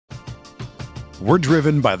We're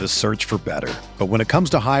driven by the search for better. But when it comes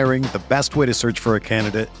to hiring, the best way to search for a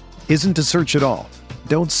candidate isn't to search at all.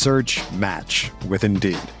 Don't search, match with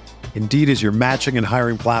Indeed. Indeed is your matching and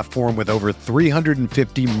hiring platform with over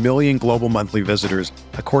 350 million global monthly visitors,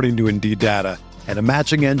 according to Indeed data, and a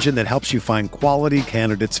matching engine that helps you find quality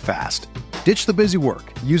candidates fast. Ditch the busy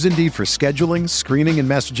work. Use Indeed for scheduling, screening, and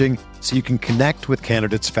messaging so you can connect with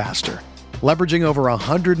candidates faster. Leveraging over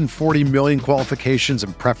 140 million qualifications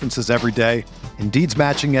and preferences every day, Indeed's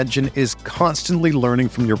matching engine is constantly learning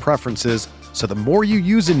from your preferences, so the more you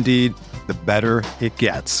use Indeed, the better it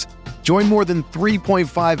gets. Join more than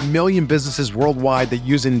 3.5 million businesses worldwide that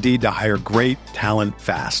use Indeed to hire great talent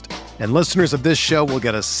fast. And listeners of this show will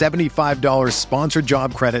get a $75 sponsored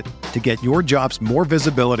job credit to get your jobs more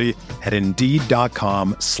visibility at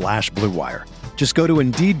Indeed.com/Blue Wire. Just go to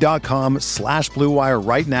Indeed.com/Blue Wire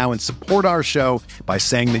right now and support our show by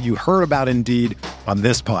saying that you heard about Indeed on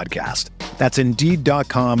this podcast. That's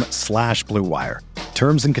Indeed.com/Blue Wire.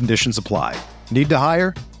 Terms and conditions apply. Need to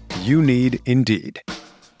hire? You need Indeed.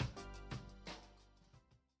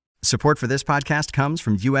 Support for this podcast comes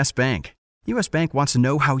from U.S. Bank. U.S. Bank wants to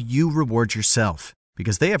know how you reward yourself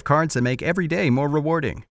because they have cards that make every day more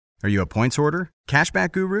rewarding. Are you a points hoarder,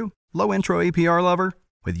 cashback guru, low intro APR lover?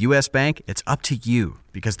 With U.S. Bank, it's up to you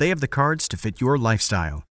because they have the cards to fit your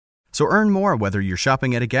lifestyle. So earn more whether you're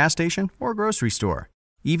shopping at a gas station or a grocery store,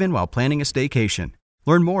 even while planning a staycation.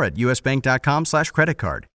 Learn more at usbank.com/credit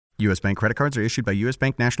card. U.S. Bank credit cards are issued by U.S.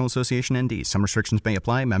 Bank National Association ND. Some restrictions may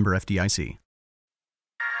apply. Member FDIC.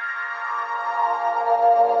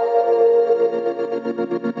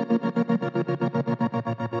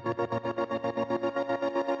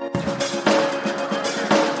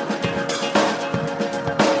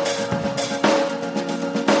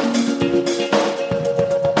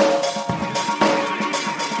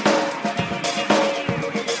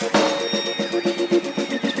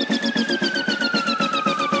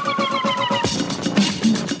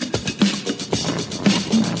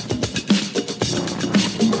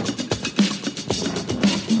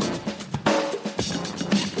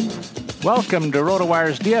 Welcome to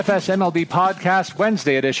RotoWire's DFS MLB Podcast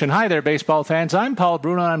Wednesday edition. Hi there, baseball fans. I'm Paul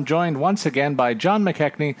Bruno, and I'm joined once again by John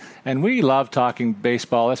McKechnie, and we love talking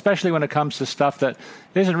baseball, especially when it comes to stuff that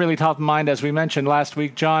isn't really top of mind. As we mentioned last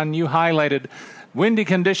week, John, you highlighted windy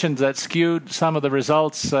conditions that skewed some of the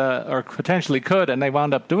results, or potentially could, and they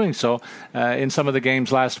wound up doing so in some of the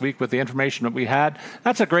games last week with the information that we had.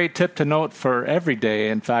 That's a great tip to note for every day,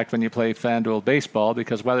 in fact, when you play FanDuel baseball,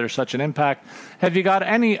 because weather is such an impact. Have you got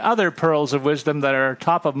any other pearls of wisdom that are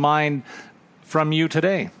top of mind from you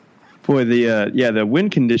today? Boy, the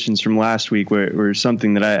wind conditions from last week were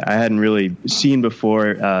something that I hadn't really seen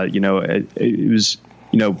before. It was,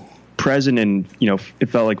 present in, it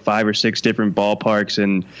felt like 5 or 6 different ballparks.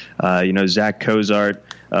 And, Zach Cozart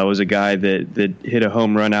was a guy that hit a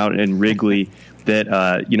home run out in Wrigley that,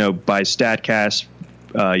 by StatCast,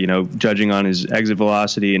 judging on his exit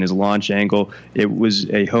velocity and his launch angle, it was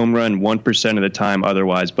a home run 1% of the time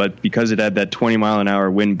otherwise. But because it had that 20-mile-an-hour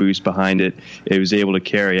wind boost behind it, it was able to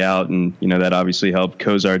carry out. And, that obviously helped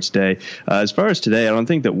Cozart's day. As far as today, I don't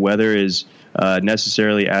think that weather is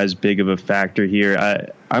necessarily as big of a factor here.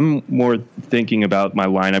 I'm more thinking about my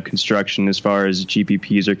lineup construction as far as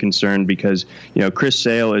GPPs are concerned because, Chris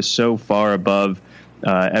Sale is so far above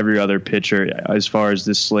every other pitcher as far as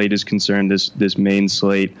this slate is concerned, this main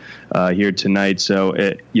slate here tonight. So,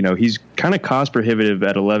 he's kind of cost prohibitive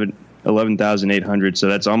at 11,800. So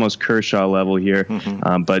that's almost Kershaw level here.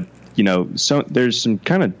 Mm-hmm. But so there's some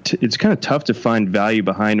it's kind of tough to find value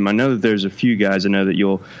behind him. I know that there's a few guys I know that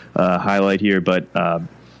you'll highlight here, but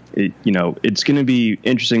it's going to be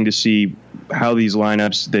interesting to see how these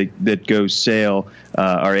lineups that go Sale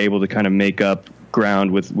are able to kind of make up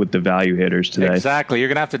ground with the value hitters today. Exactly. You're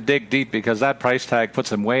going to have to dig deep because that price tag puts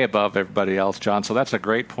them way above everybody else, John. So that's a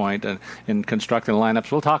great point in constructing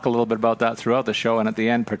lineups. We'll talk a little bit about that throughout the show, and at the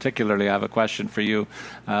end particularly I have a question for you.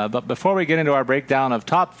 But before we get into our breakdown of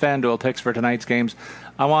top FanDuel picks for tonight's games,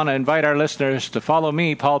 I want to invite our listeners to follow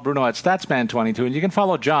me, Paul Bruno, at Statsman22, and you can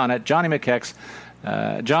follow John at Johnny McKex.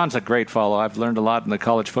 John's a great follow. I've learned a lot in the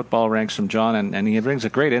college football ranks from John, and he brings a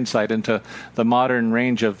great insight into the modern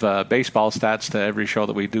range of baseball stats to every show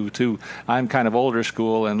that we do, too. I'm kind of older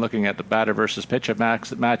school and looking at the batter versus pitcher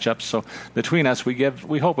matchups. So between us,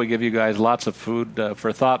 we hope we give you guys lots of food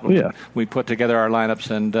for thought when we put together our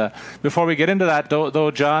lineups. And before we get into that,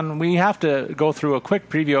 though, John, we have to go through a quick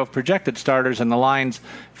preview of projected starters and the lines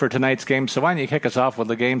for tonight's game. So why don't you kick us off with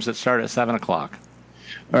the games that start at 7 o'clock?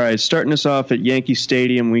 All right, starting us off at Yankee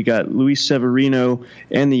Stadium, we got Luis Severino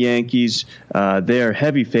and the Yankees. They are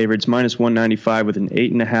heavy favorites, minus 195 with an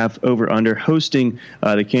 8.5 over-under, hosting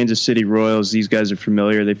the Kansas City Royals. These guys are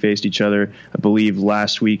familiar. They faced each other, I believe,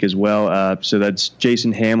 last week as well. So that's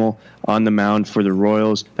Jason Hamill on the mound for the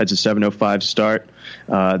Royals. That's a 7:05 start.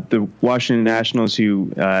 The Washington Nationals,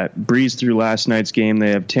 who breezed through last night's game,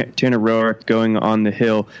 they have Tanner Roark going on the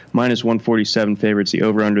hill, minus 147 favorites. The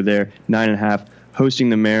over-under there, 9.5. Hosting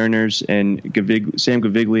the Mariners and Sam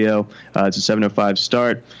Gaviglio. It's a 7:05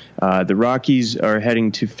 start. The Rockies are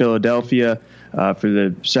heading to Philadelphia for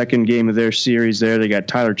the second game of their series there. They got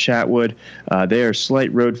Tyler Chatwood. They are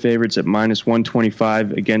slight road favorites at minus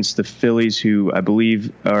 125 against the Phillies, who I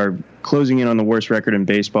believe are closing in on the worst record in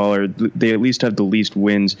baseball, or they at least have the least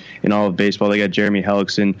wins in all of baseball. They got Jeremy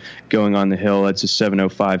Hellickson going on the hill. That's a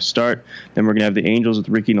 7:05 start. Then we're going to have the Angels with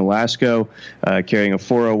Ricky Nolasco carrying a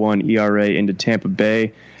 4.01 ERA into Tampa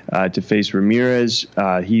Bay to face Ramirez.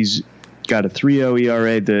 He's got a 3.0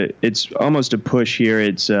 ERA. It's almost a push here.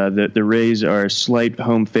 It's the Rays are a slight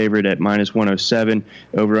home favorite at minus 107.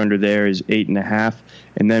 Over under there is 8.5.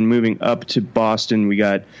 And then moving up to Boston, we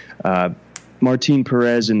got Martin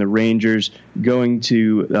Perez and the Rangers going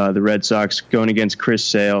to the Red Sox, going against Chris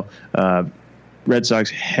Sale. Red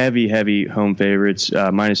Sox heavy home favorites,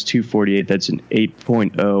 minus 248. That's an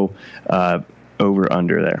 8.0 over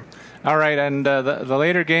under there. All right, and the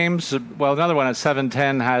later games, well, another one at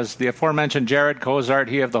 7:10 has the aforementioned Jared Cozart.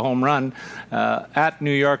 He have the home run at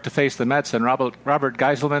New York to face the Mets, and Robert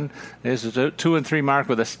Geiselman is a 2-3 mark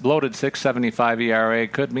with a bloated 6.75 ERA.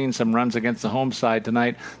 Could mean some runs against the home side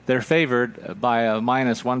tonight. They're favored by a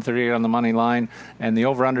minus 138 on the money line, and the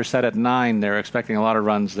over-under set at 9. They're expecting a lot of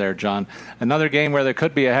runs there, John. Another game where there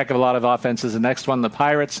could be a heck of a lot of offense is the next one. The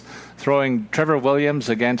Pirates throwing Trevor Williams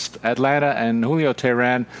against Atlanta, and Julio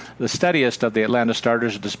Teheran, the steadiest of the Atlanta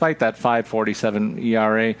starters, despite that 5.47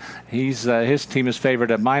 ERA. His team is favored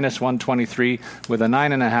at minus 123 with a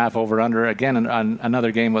 9.5 over-under. Again,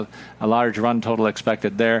 another game with a large run total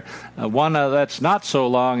expected there. One that's not so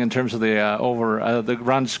long in terms of the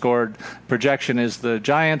runs scored projection is the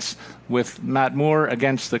Giants with Matt Moore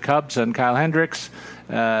against the Cubs and Kyle Hendricks.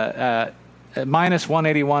 Minus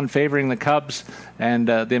 181 favoring the Cubs, and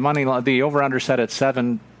the over-under set at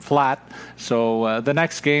 7 flat. So the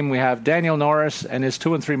next game we have Daniel Norris and his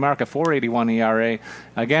 2-3 mark, a 4.81 ERA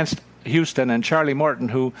against Houston, and Charlie Morton,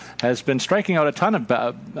 who has been striking out a ton of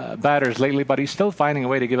batters lately, but he's still finding a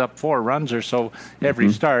way to give up 4 runs or so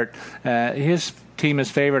every start. His team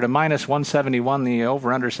is favored at minus 171. The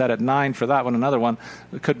over-under set at 9 for that one. Another one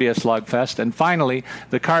that could be a slugfest. And finally,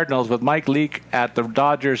 the Cardinals with Mike Leake at the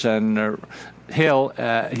Dodgers and Hill,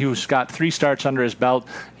 who's got 3 starts under his belt.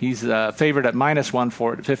 He's favored at minus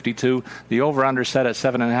 152. The over-under set at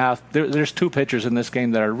 7.5. There's 2 pitchers in this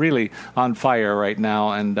game that are really on fire right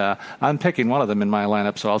now, and I'm picking one of them in my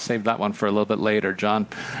lineup, so I'll save that one for a little bit later, John.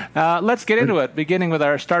 Let's get into it, beginning with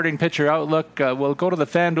our starting pitcher outlook. We'll go to the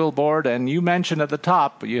FanDuel board, and you mentioned at the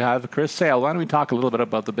top you have Chris Sale. Why don't we talk a little bit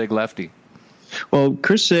about the big lefty? Well,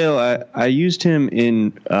 Chris Sale, I used him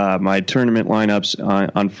in my tournament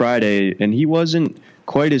lineups on Friday, and he wasn't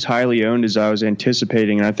quite as highly owned as I was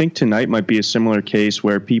anticipating. And I think tonight might be a similar case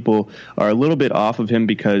where people are a little bit off of him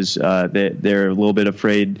because they're a little bit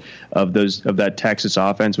afraid of that Texas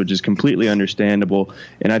offense, which is completely understandable.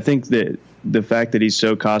 And I think that the fact that he's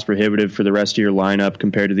so cost prohibitive for the rest of your lineup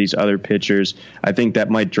compared to these other pitchers, I think that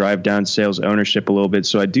might drive down Sale's ownership a little bit.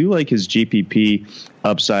 So I do like his GPP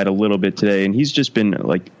upside a little bit today, and he's just been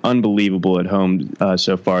like unbelievable at home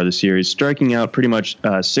so far this year. He's striking out pretty much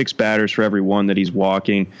 6 batters for every 1 that he's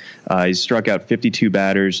walking. He's struck out 52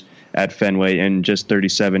 batters at Fenway in just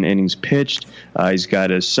 37 innings pitched. He's got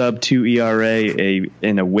a sub-2 ERA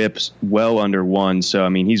and a WHIP well under 1. So, I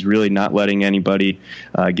mean, he's really not letting anybody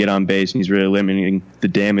get on base, and he's really limiting the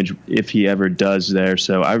damage if he ever does there.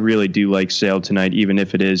 So I really do like Sale tonight, even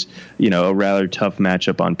if it is, a rather tough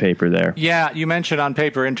matchup on paper there. Yeah, you mentioned on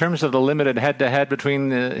paper, in terms of the limited head-to-head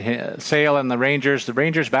between Sale and the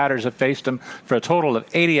Rangers batters have faced him for a total of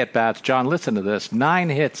 80 at-bats. John, listen to this. 9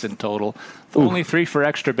 hits in total. Only 3 for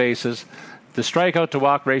extra bases. The strikeout to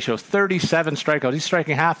walk ratio, 37 strikeouts. He's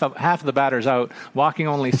striking half of the batters out, walking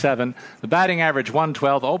only 7. The batting average,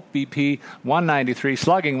 112. OBP, 193.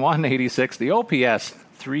 Slugging, 186. The OPS,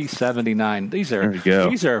 379. These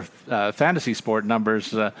are fantasy sport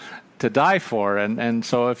numbers. to die for. And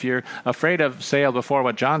so if you're afraid of Sale before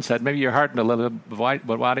what John said, maybe you're heartened a little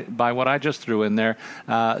bit by what I just threw in there.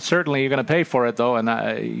 Certainly you're going to pay for it, though,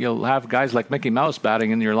 and you'll have guys like Mickey Mouse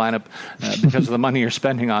batting in your lineup because of the money you're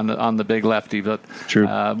spending on the big lefty. But true.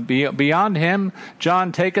 Beyond him,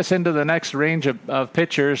 John, take us into the next range of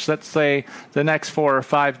pitchers. Let's say the next 4 or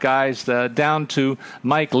 5 guys down to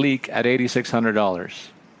Mike Leake at $8,600.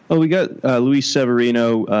 Well, we got Luis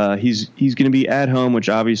Severino. He's going to be at home, which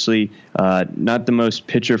obviously not the most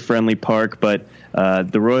pitcher-friendly park, but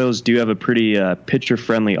the Royals do have a pretty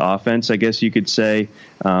pitcher-friendly offense, I guess you could say,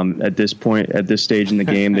 at this stage in the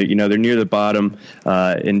game. That they're near the bottom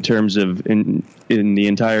in terms of in the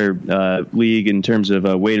entire league in terms of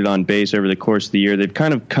weighted on base over the course of the year. They've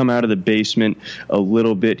kind of come out of the basement a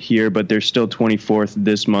little bit here, but they're still 24th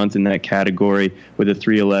this month in that category with a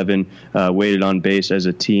 311 weighted on base as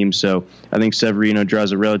a team. So I think Severino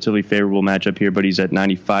draws a relatively favorable matchup here, but he's at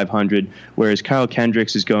 9,500, whereas Kyle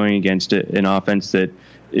Kendricks is going against an offense that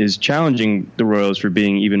is challenging the Royals for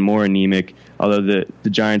being even more anemic, although the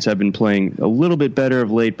Giants have been playing a little bit better of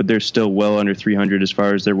late, but they're still well under 300 as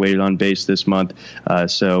far as their weighted on base this month.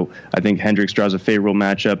 So I think Hendricks draws a favorable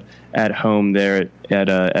matchup at home there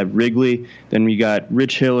at Wrigley. Then we got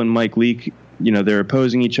Rich Hill and Mike Leake. They're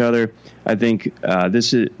opposing each other. I think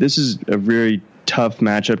this is a very tough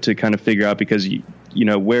matchup to kind of figure out because,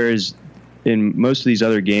 whereas in most of these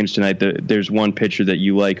other games tonight, there's one pitcher that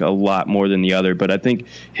you like a lot more than the other. But I think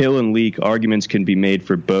Hill and Leake arguments can be made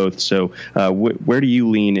for both. So where do you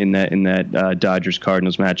lean in that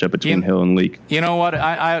Dodgers-Cardinals matchup between Hill and Leake? You know what?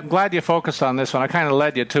 I'm glad you focused on this one. I kind of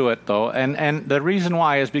led you to it, though. And the reason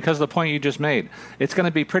why is because of the point you just made. It's going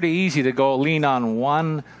to be pretty easy to go lean on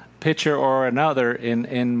one pitcher or another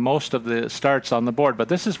in most of the starts on the board. But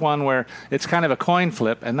this is one where it's kind of a coin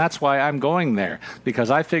flip, and that's why I'm going there,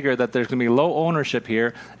 because I figure that there's going to be low ownership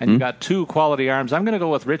here, and you've got 2 quality arms. I'm going to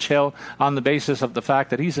go with Rich Hill on the basis of the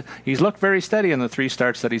fact that he's looked very steady in the 3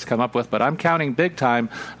 starts that he's come up with, but I'm counting big time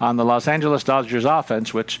on the Los Angeles Dodgers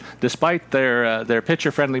offense, which, despite their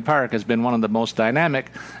pitcher-friendly park, has been one of the most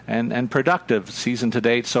dynamic and productive season to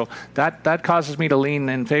date. So that causes me to lean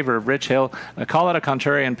in favor of Rich Hill. Call it a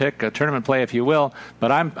contrarian pick, a tournament play if you will,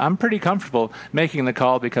 but I'm pretty comfortable making the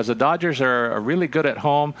call because the Dodgers are really good at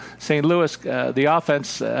home. St. Louis, the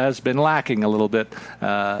offense has been lacking a little bit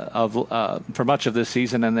for much of this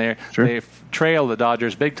season, and they've trailed the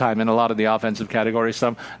Dodgers big time in a lot of the offensive categories.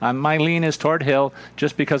 So my lean is toward Hill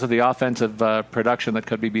just because of the offensive production that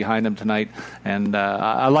could be behind him tonight. And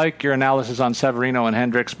I like your analysis on Severino and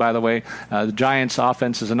Hendricks, by the way. The Giants'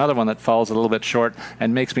 offense is another one that falls a little bit short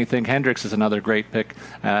and makes me think Hendricks is another great pick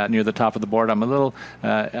near the top of the board. I'm a little.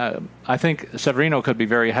 I think Severino could be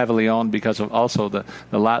very heavily owned because of also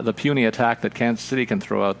the puny attack that Kansas City can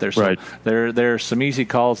throw out there. So right. There's some easy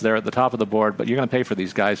calls there at the top of the board, but you're going to pay for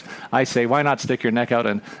these guys. I say, why not stick your neck out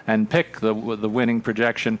and pick the winning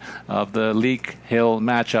projection of the Leake-Hill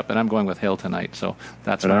matchup, and I'm going with Hill tonight. So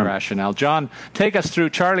that's my rationale. John, take us through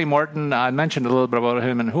Charlie Morton. I mentioned a little bit about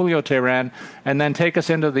him, and Julio Teheran, and then take us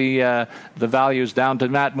into the values down to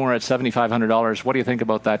Matt Moore at $7,500. What do you think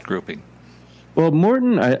about that grouping? Well,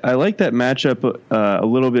 Morton, I like that matchup a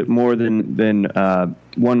little bit more than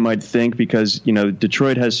one might think because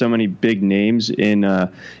Detroit has so many big names in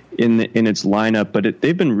its lineup, but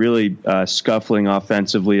they've been really scuffling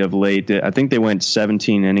offensively of late. I think they went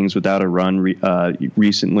 17 innings without a run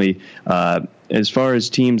recently. As far as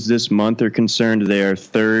teams this month are concerned, they are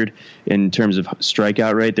third in terms of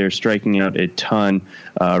strikeout rate. They're striking out a ton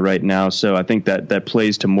right now. So I think that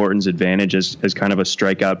plays to Morton's advantage as kind of a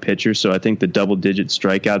strikeout pitcher. So I think the double-digit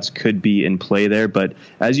strikeouts could be in play there. But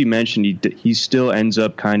as you mentioned, he still ends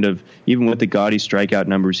up kind of, even with the gaudy strikeout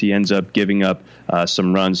numbers, he ends up giving up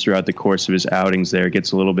some runs throughout the course of his outings there. It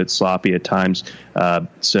gets a little bit sloppy at times.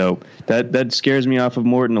 So that scares me off of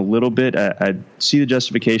Morton a little bit. I see the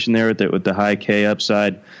justification there with the high K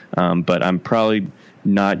upside, but I'm probably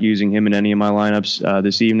not using him in any of my lineups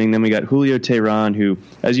this evening. Then we got Julio Teheran, who,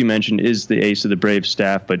 as you mentioned, is the ace of the Braves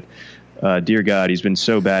staff, but dear God, he's been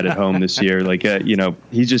so bad at home this year.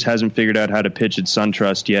 He just hasn't figured out how to pitch at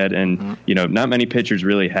SunTrust yet, and not many pitchers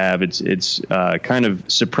really have. It's kind of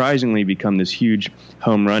surprisingly become this huge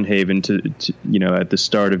home run haven to at the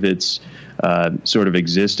start of its sort of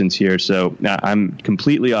existence here. So I'm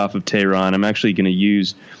completely off of Teheran. I'm actually going to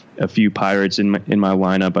use a few Pirates in my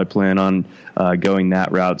lineup. I plan on going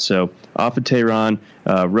that route. So off of Teheran,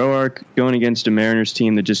 Roark going against a Mariners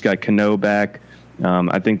team that just got Cano back.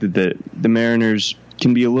 I think that the Mariners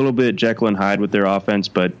can be a little bit Jekyll and Hyde with their offense,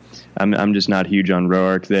 but I'm just not huge on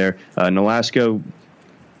Roark there. Nolasco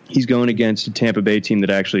he's going against a Tampa Bay team that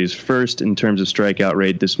actually is first in terms of strikeout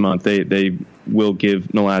rate this month. They will give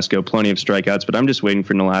Nolasco plenty of strikeouts, but I'm just waiting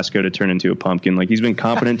for Nolasco to turn into a pumpkin. Like, he's been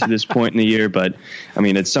competent to this point in the year, but I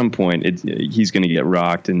mean, at some point he's going to get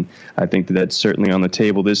rocked, and I think that's certainly on the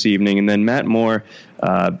table this evening. And then Matt Moore,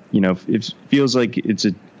 it feels like it's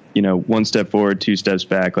a one step forward, two steps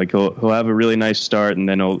back. Like, he'll have a really nice start, and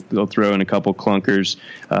then he'll throw in a couple clunkers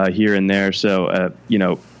here and there. So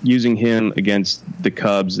using him against the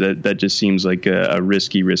Cubs, that just seems like a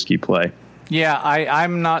risky play. Yeah,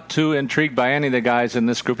 I'm not too intrigued by any of the guys in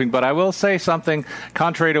this grouping, but I will say something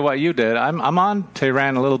contrary to what you did. I'm on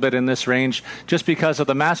Tehran a little bit in this range just because of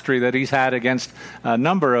the mastery that he's had against a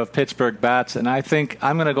number of Pittsburgh bats, and I think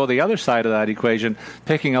I'm going to go the other side of that equation,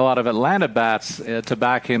 picking a lot of Atlanta bats to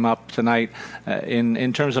back him up tonight.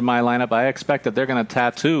 In terms of my lineup, I expect that they're going to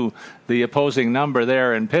tattoo the opposing number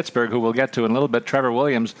there in Pittsburgh, who we'll get to in a little bit. Trevor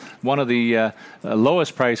Williams, one of the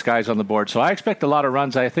lowest price guys on the board. So I expect a lot of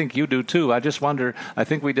runs. I think you do too. I just wonder, I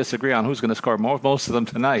think we disagree on who's going to score most of them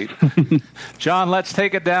tonight. John, let's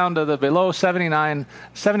take it down to the below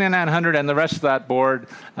 7,900 and the rest of that board,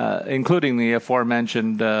 including the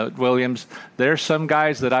aforementioned Williams. There's some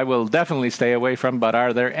guys that I will definitely stay away from, but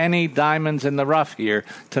are there any diamonds in the rough here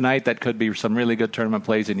tonight that could be some really good tournament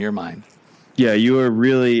plays in your mind? Yeah, you are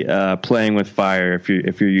really playing with fire if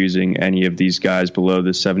you're using any of these guys below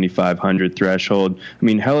the 7,500 threshold. I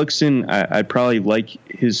mean, Hellickson, I probably like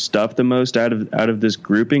his stuff the most out of this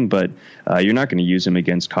grouping, but you're not going to use him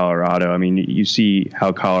against Colorado. I mean, you see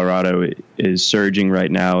how Colorado is surging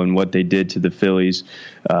right now and what they did to the Phillies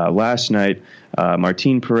last night.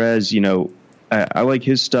 Martin Perez, I like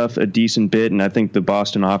his stuff a decent bit, and I think the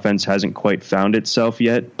Boston offense hasn't quite found itself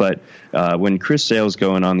yet. But when Chris Sale's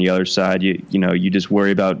going on the other side, you just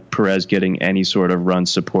worry about Perez getting any sort of run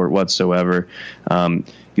support whatsoever.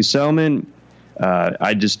 Gesellman,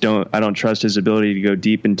 I don't trust his ability to go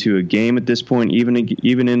deep into a game at this point, even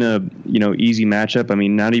in a easy matchup. I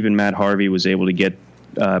mean, not even Matt Harvey was able to get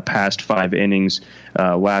past 5 innings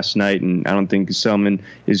last night, and I don't think Gesellman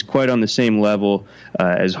is quite on the same level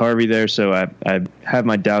as Harvey there, so I have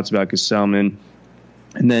my doubts about Gesellman.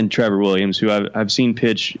 And then Trevor Williams, who I've seen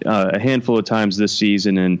pitch a handful of times this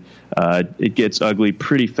season, and it gets ugly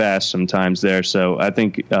pretty fast sometimes there. So I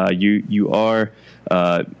think you are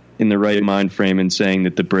in the right mind frame in saying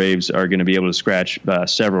that the Braves are going to be able to scratch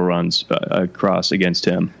several runs across against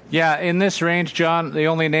him. Yeah, in this range, John, the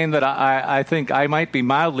only name that I think I might be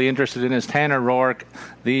mildly interested in is Tanner Roark.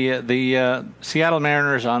 The Seattle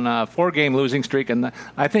Mariners on a 4-game losing streak, and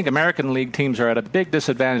I think American League teams are at a big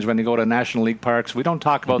disadvantage when you go to National League parks. We don't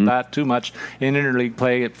talk about that too much in interleague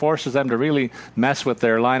play. It forces them to really mess with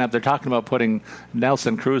their lineup. They're talking about putting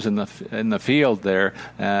Nelson Cruz in the field there.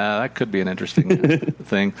 That could be an interesting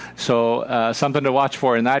thing. So something to watch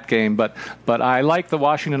for in that game. But I like the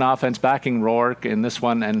Washington offense backing Roark in this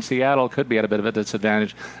one, and Seattle could be at a bit of a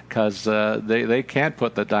disadvantage because they can't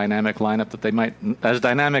put the dynamic lineup that they might, as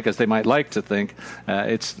dynamic as they might like to think.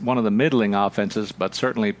 It's one of the middling offenses, but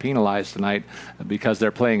certainly penalized tonight because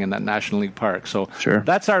they're playing in that National League park. So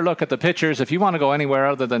That's our look at the pitchers. If you want to go anywhere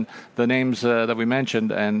other than the names that we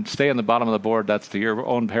mentioned and stay on the bottom of the board, that's to your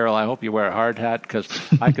own peril. I hope you wear a hard hat because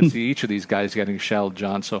I can see each of these guys getting shelled,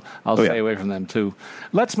 John, so I'll stay away from them too.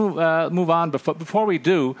 Let's move on. Before we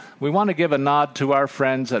do, we want to give a nod to our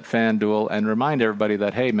friends at FanDuel and remind everybody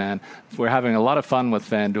that, hey, man, we're having a lot of fun with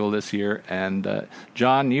FanDuel this year. And,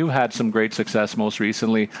 John, you had some great success most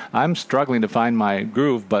recently. I'm struggling to find my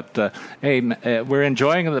groove, but, we're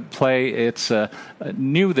enjoying the play. It's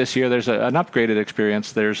new this year. There's an upgraded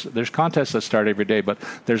experience. There's contests that start every day, but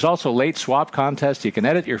there's also late swap contests. You can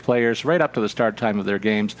edit your players right up to the start time of their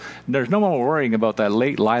games. There's no more worrying about that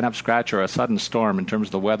late lineup scratch or a sudden storm in terms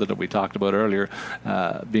of the weather that we talked about earlier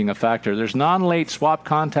being a factor. There's non-late swap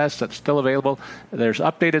contests that's still available. There's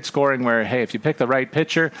updated scoring where, hey, if you pick the right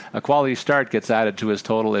pitcher, a quality start gets added to his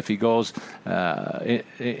total if he goes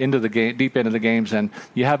into the game, deep into the games, and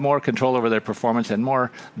you have more control over their performance and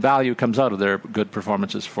more value comes out of their good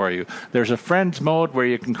performances for you. There's a friends mode where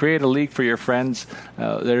you can create a league for your friends.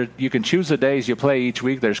 You can choose the days you play each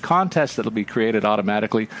week. There's contests that will be created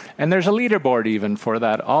automatically, and there's a leaderboard even for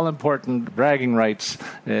that all-important bragging rights.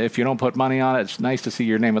 If you don't put money on it, it's nice to see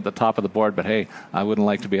your name at the top of the board, but hey, I wouldn't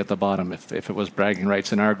like to be at the bottom if it was bragging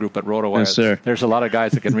rights in our group at RotoWire. Yes, sir. There's a lot of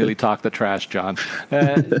guys that can really talk the trash, John.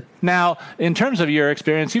 Now, in terms of your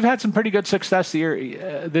experience, you've had some pretty good success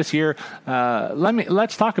this year.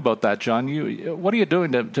 Let's talk about that, John. What are you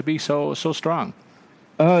doing to be so strong?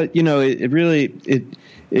 It really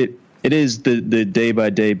It is the day by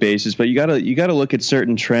day basis, but you gotta look at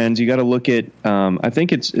certain trends. You gotta look at. I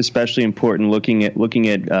think it's especially important looking at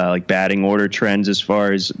like batting order trends, as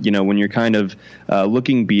far as when you're kind of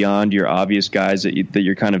looking beyond your obvious guys that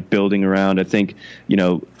you're kind of building around. I think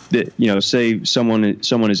say someone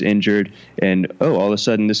is injured and all of a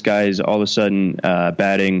sudden this guy is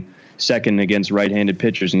batting second against right-handed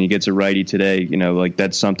pitchers and he gets a righty today. Like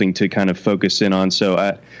that's something to kind of focus in on.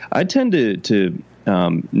 So I tend to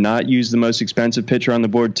not use the most expensive pitcher on the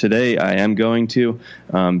board today. I am going to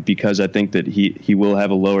because I think that he will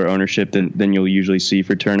have a lower ownership than you'll usually see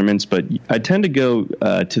for tournaments. But I tend to go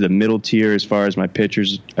to the middle tier as far as my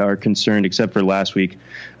pitchers are concerned, except for last week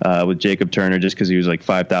with Jacob Turner, just because he was like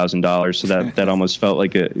 $5,000. So that almost felt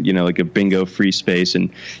like a bingo free space.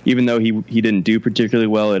 And even though he didn't do particularly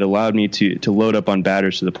well, it allowed me to load up on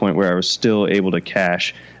batters to the point where I was still able to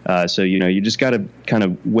cash. So you just got to kind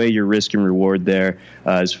of weigh your risk and reward there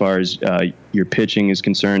as far as your pitching is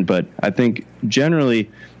concerned. But I think generally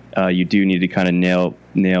you do need to kind of nail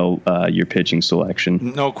your pitching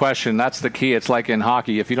selection. No question. That's the key. It's like in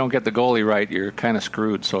hockey. If you don't get the goalie right, you're kind of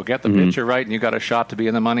screwed. So get the pitcher right, and you got a shot to be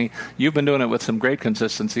in the money. You've been doing it with some great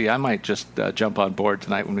consistency. I might just jump on board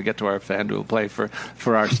tonight when we get to our FanDuel play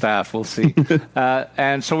for our staff. We'll see.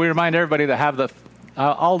 And so we remind everybody to have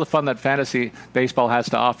all the fun that fantasy baseball has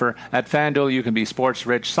to offer. At FanDuel, you can be sports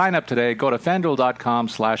rich. Sign up today. Go to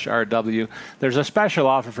FanDuel.com/RW. There's a special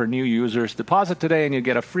offer for new users. Deposit today and you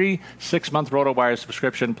get a free 6-month RotoWire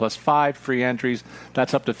subscription plus 5 free entries.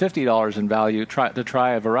 That's up to $50 in value to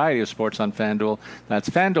try a variety of sports on FanDuel. That's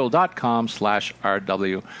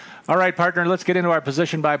FanDuel.com/RW. All right, partner, let's get into our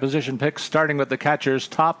position-by-position picks, starting with the catcher's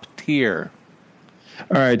top tier.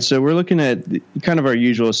 All right, so we're looking at kind of our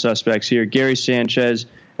usual suspects here. Gary Sanchez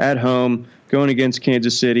at home, going against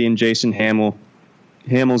Kansas City, and Jason Hamill.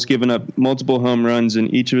 Hamill's given up multiple home runs in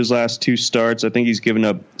each of his last 2 starts. I think he's given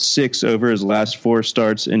up 6 over his last 4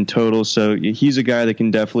 starts in total. So he's a guy that can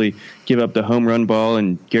definitely give up the home run ball,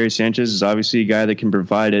 and Gary Sanchez is obviously a guy that can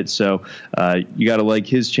provide it. So you got to like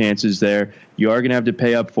his chances there. You are going to have to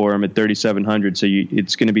pay up for him at $3,700, so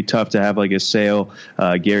it's going to be tough to have like a Sale,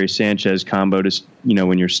 Gary Sanchez combo to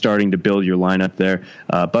when you're starting to build your lineup there.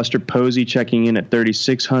 Buster Posey checking in at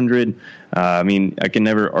 $3,600. I mean, I can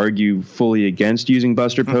never argue fully against using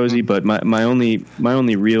Buster Posey, but my only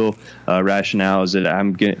real rationale is that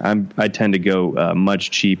I tend to go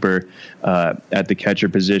much cheaper at the catcher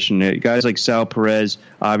position. Guys like Sal Perez,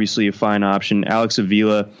 obviously a fine option. Alex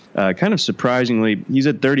Avila, kind of surprisingly, he's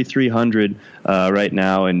at $3,300 right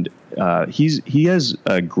now, and he has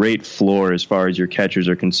a great floor as far as your catchers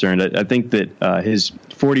are concerned. I think that his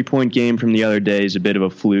 40-point game from the other day is a bit of a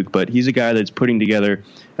fluke, but he's a guy that's putting together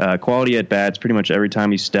quality at bats pretty much every time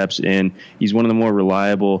he steps in. He's one of the more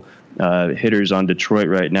reliable hitters on Detroit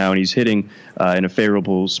right now, and he's hitting in a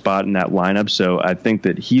favorable spot in that lineup. So I think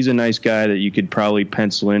that he's a nice guy that you could probably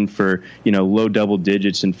pencil in for low double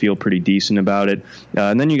digits and feel pretty decent about it.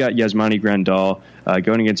 And then you got Yasmani Grandal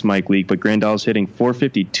going against Mike Leake, but Grandal's hitting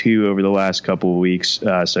 .452 over the last couple of weeks,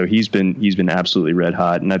 so he's been absolutely red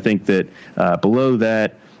hot. And I think that below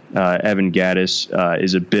that, Evan Gattis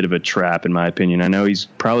is a bit of a trap, in my opinion. I know he's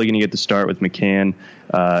probably going to get the start with McCann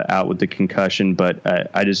out with the concussion, but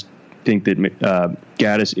I just think that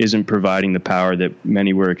Gattis isn't providing the power that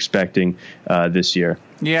many were expecting this year.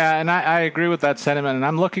 Yeah, and I agree with that sentiment, and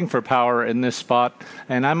I'm looking for power in this spot,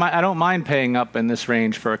 and I don't mind paying up in this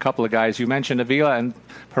range for a couple of guys. You mentioned Avila and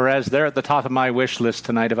Perez. They're at the top of my wish list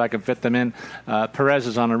tonight if I can fit them in. Perez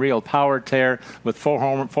is on a real power tear with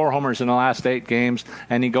 4 homers in the last 8 games,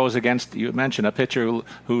 and he goes against, you mentioned, a pitcher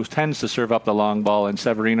who tends to serve up the long ball, and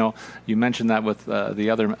Severino. You mentioned that with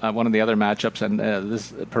the other one of the other matchups, and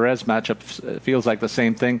this Perez matchup feels like the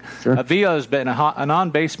same thing. Sure. Avila has been an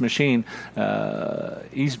on-base machine.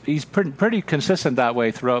 He's pretty consistent that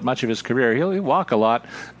way throughout much of his career. He'll walk a lot,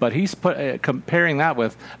 but he's comparing that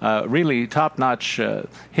with really top-notch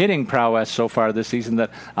hitting prowess so far this season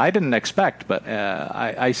that I didn't expect. But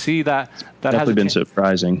I see that definitely been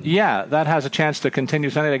surprising. Yeah, that has a chance to continue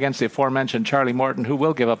tonight against the aforementioned Charlie Morton, who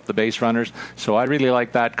will give up the base runners. So I really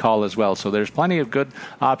like that call as well. So there's plenty of good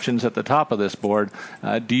options at the top of this board.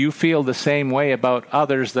 Do you feel the same way about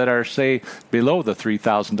others that are, say, below the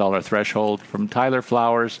 $3,000 threshold, from Tyler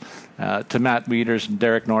Flowers to Matt Wieters and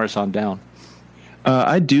Derek Norris on down?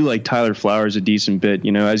 I do like Tyler Flowers a decent bit.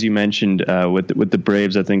 As you mentioned with the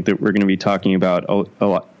Braves, I think that we're going to be talking about a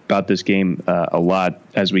lot about this game a lot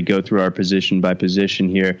as we go through our position by position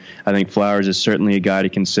here. I think Flowers is certainly a guy to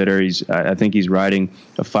consider. I think he's riding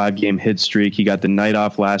a 5-game hit streak. He got the night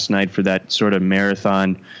off last night for that sort of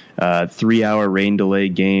marathon 3-hour rain delay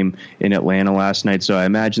game in Atlanta last night. So I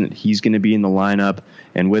imagine that he's going to be in the lineup.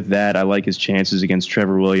 And with that, I like his chances against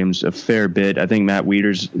Trevor Williams a fair bit. I think Matt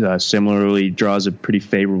Wieters similarly draws a pretty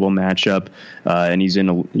favorable matchup, and he's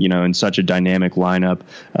in such a dynamic lineup.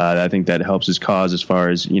 I think that helps his cause as far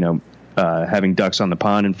as having ducks on the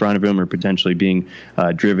pond in front of him or potentially being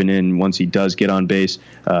driven in once he does get on base.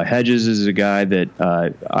 Hedges is a guy that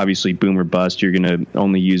obviously boom or bust. You're going to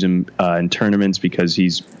only use him in tournaments because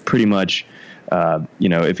he's pretty much.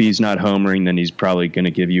 If he's not homering, then he's probably going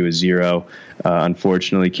to give you a 0.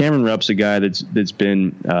 Unfortunately, Cameron Rupp's a guy that's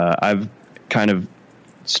been I've kind of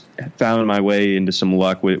found my way into some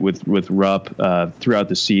luck with Rupp throughout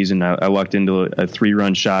the season. I lucked into a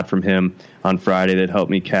 3-run shot from him on Friday that helped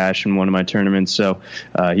me cash in one of my tournaments. So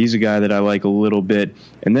he's a guy that I like a little bit.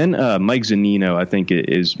 And then Mike Zunino, I think,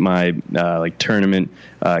 is my tournament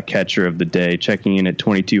catcher of the day, checking in at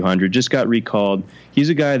 2,200. Just got recalled. He's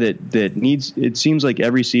a guy that needs. It seems like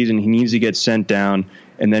every season he needs to get sent down,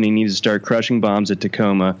 and then he needs to start crushing bombs at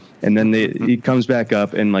Tacoma, and then he comes back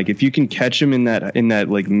up. And if you can catch him in that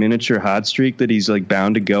miniature hot streak that he's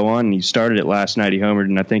bound to go on, and he started it last night, he homered,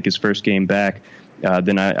 and I think his first game back.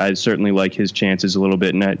 Then I certainly like his chances a little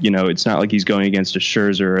bit. And it's not like he's going against a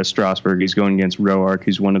Scherzer or a Strasburg. He's going against Roark,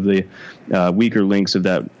 who's one of the weaker links of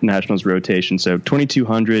that Nationals rotation. So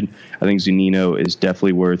 2,200, I think Zunino is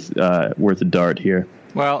definitely worth a dart here.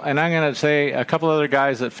 Well, and I'm going to say a couple other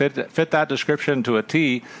guys that fit that description to a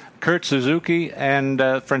T. Kurt Suzuki and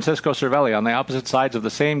Francisco Cervelli on the opposite sides of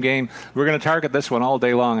the same game. We're going to target this one all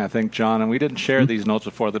day long, I think, John, and we didn't share these notes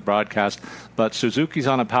before the broadcast, but Suzuki's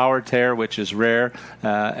on a power tear, which is rare,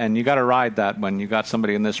 and you got to ride that when you got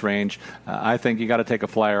somebody in this range. I think you got to take a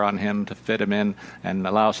flyer on him to fit him in and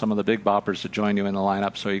allow some of the big boppers to join you in the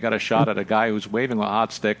lineup. So you got a shot at a guy who's waving a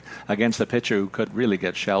hot stick against a pitcher who could really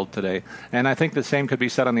get shelled today. And I think the same could be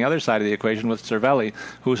said on the other side of the equation with Cervelli,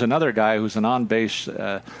 who's another guy who's an on-base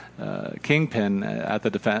kingpin at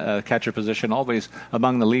the catcher position, always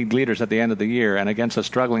among the league leaders at the end of the year. And against a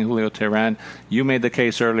struggling Julio Teheran, you made the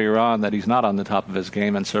case earlier on that he's not on the top of his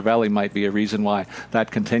game, and Cervelli might be a reason why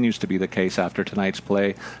that continues to be the case after tonight's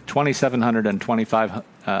play. $2,700 and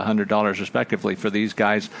 $2,500 respectively for these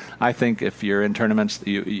guys. I think if you're in tournaments,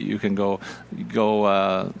 you can go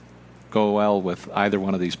well with either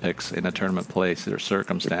one of these picks in a tournament place or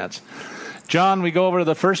circumstance. John, we go over to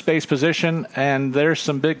the first base position, and there's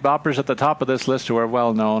some big boppers at the top of this list who are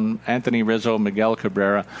well known. Anthony Rizzo, Miguel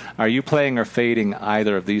Cabrera. Are you playing or fading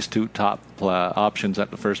either of these two top options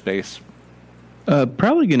at the first base?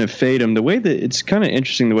 Probably going to fade him. The way that it's kind of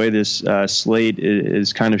interesting, the way this slate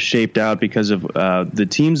is kind of shaped out because of the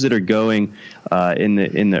teams that are going in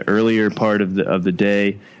the earlier part of the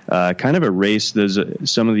day. Kind of erase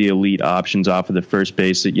some of the elite options off of the first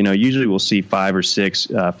base that, usually we'll see 5 or 6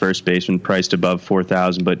 first basemen priced above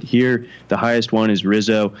 4,000. But here, the highest one is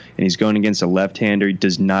Rizzo, and he's going against a left-hander. He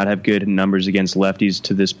does not have good numbers against lefties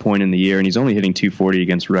to this point in the year, and he's only hitting 240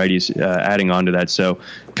 against righties, adding on to that. So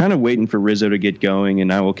kind of waiting for Rizzo to get going,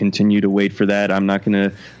 and I will continue to wait for that. I'm not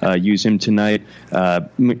going to use him tonight.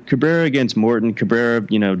 Cabrera against Morton. Cabrera,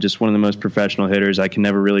 just one of the most professional hitters. I can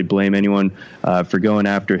never really blame anyone for going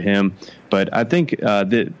after him, but I think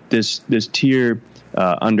this tier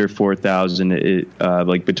under 4,000,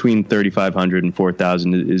 like between 3,500 and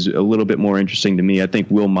 4,000, is a little bit more interesting to me. I think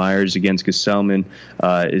Will Myers against Gesellman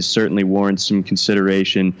is certainly warrants some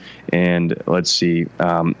consideration. And let's see,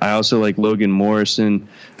 I also like Logan Morrison.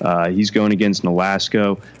 He's going against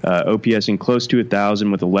Nolasco, OPSing close to 1,000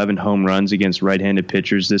 with 11 home runs against right-handed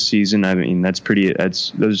pitchers this season. I mean, those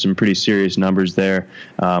are some pretty serious numbers there.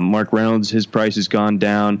 Mark Reynolds, his price has gone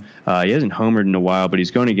down. He hasn't homered in a while, but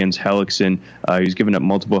he's going against Hellickson. He's given up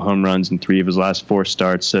multiple home runs in 3 of his last 4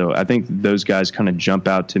 starts. So I think those guys kind of jump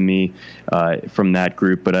out to me from that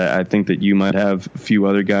group. But I think that you might have a few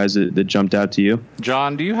other guys that jumped out to you.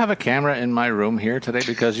 John, do you have a camera in my room here today?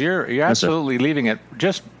 Because you're absolutely leaving it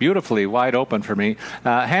just beautifully wide open for me.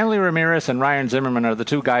 Hanley Ramirez and Ryan Zimmerman are the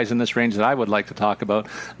 2 guys in this range that I would like to talk about.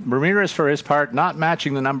 Ramirez, for his part, not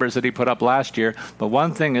matching the numbers that he put up last year. But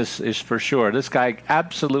one thing is for sure. This guy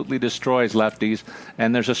absolutely destroys lefties.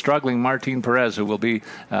 And there's a struggling Martin Perez who will be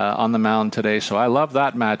on the mound today. So I love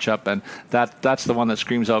that matchup. And that's the one that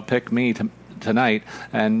screams out, pick me tonight.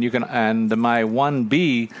 And my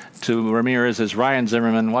 1B to Ramirez is Ryan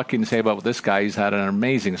Zimmerman. What can you say about this guy? He's had an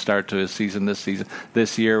amazing start to his season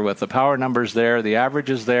this year with the power numbers there, the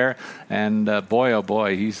averages there, and boy, oh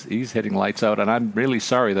boy, he's hitting lights out. And I'm really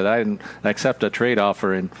sorry that I didn't accept a trade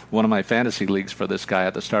offer in one of my fantasy leagues for this guy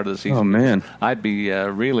at the start of the season. Oh man, I'd be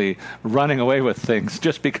really running away with things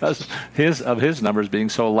just because of his numbers being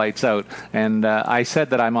so lights out. And I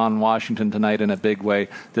said that I'm on Washington tonight in a big way.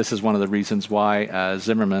 This is one of the reasons why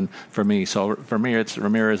Zimmerman for me. So for me, it's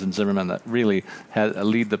Ramirez and Zimmerman that really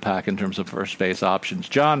lead the pack in terms of first base options.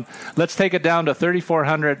 John, let's take it down to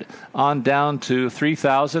 3,400 on down to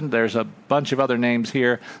 3,000. There's a bunch of other names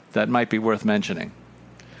here that might be worth mentioning.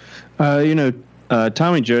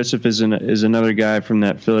 Tommy Joseph is another guy from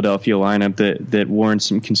that Philadelphia lineup that warrants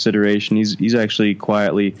some consideration. He's actually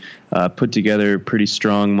quietly put together a pretty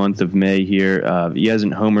strong month of May here. He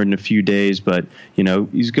hasn't homered in a few days, but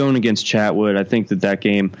he's going against Chatwood. I think that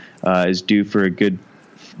game is due for a good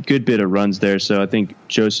bit of runs there, so I think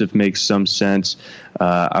Joseph makes some sense.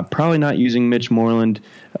 I'm probably not using Mitch Moreland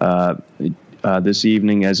this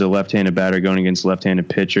evening as a left-handed batter going against left-handed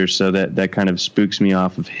pitcher, so that kind of spooks me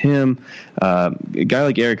off of him. A guy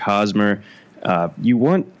like Eric Hosmer, you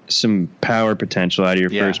want some power potential out of your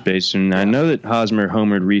first baseman. I know that Hosmer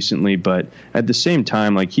homered recently, but at the same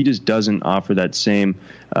time, he just doesn't offer that same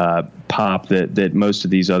pop that most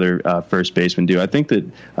of these other first basemen do. I think that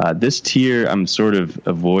this tier, I'm sort of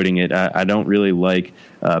avoiding it. I don't really like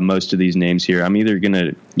most of these names here. I'm either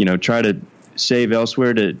going to try to save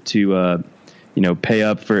elsewhere to pay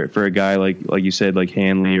up for a guy like you said, like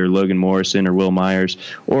Hanley or Logan Morrison or Will Myers,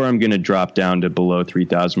 or I'm going to drop down to below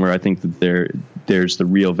 3,000 where I think that there's the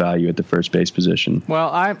real value at the first base position. Well,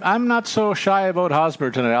 I'm not so shy about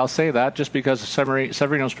Hosmer tonight. I'll say that just because of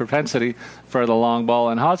Severino's propensity for the long ball,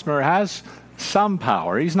 and Hosmer has some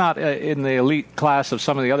power. He's not in the elite class of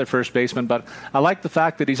some of the other first basemen, but I like the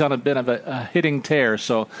fact that he's on a bit of a hitting tear.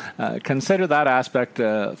 So consider that aspect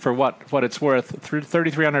for what it's worth.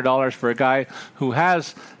 $3,300 for a guy who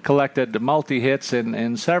has collected multi-hits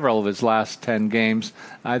in several of his last 10 games.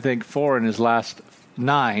 I think 5 in his last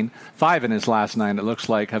 9, it looks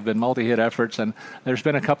like, have been multi-hit efforts, and there's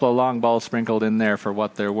been a couple of long balls sprinkled in there for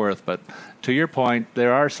what they're worth. But to your point,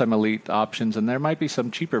 there are some elite options, and there might be some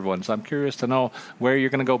cheaper ones. I'm curious to know where you're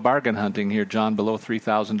going to go bargain hunting here, John, below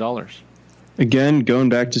 $3,000. Again, going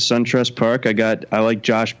back to SunTrust Park, I like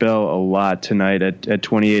Josh Bell a lot tonight at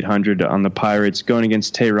 2,800 on the Pirates, going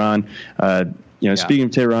against Tehran. Speaking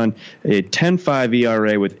of Tehran, a 10.5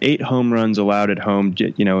 ERA with 8 home runs allowed at home,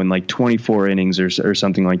 in like 24 innings or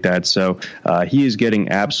something like that. So he is getting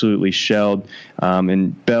absolutely shelled.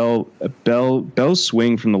 And Bell's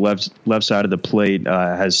swing from the left side of the plate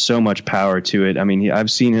has so much power to it. I mean, I've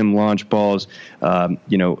seen him launch balls,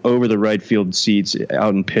 over the right field seats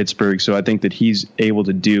out in Pittsburgh. So I think that he's able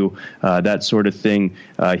to do that sort of thing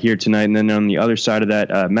here tonight. And then on the other side of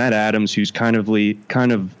that, Matt Adams, who's kind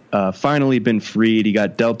of finally been freed. He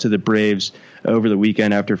got dealt to the Braves over the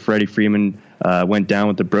weekend after Freddie Freeman went down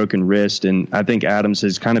with a broken wrist, and I think Adams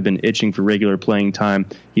has kind of been itching for regular playing time.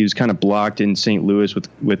 He was kind of blocked in St. Louis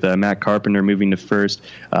with Matt Carpenter moving to first,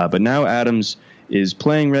 but now Adams is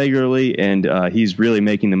playing regularly, and he's really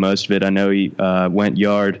making the most of it. I know he went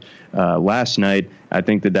yard last night. I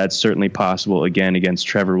think that that's certainly possible again against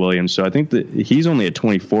Trevor Williams. So I think that he's only at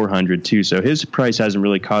 2,400 too. So his price hasn't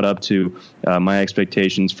really caught up to my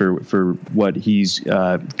expectations for what he's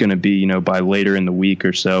going to be, by later in the week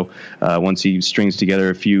or so, once he strings together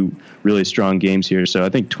a few really strong games here. So I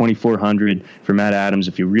think 2,400 for Matt Adams,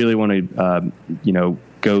 if you really want to,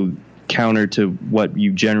 go counter to what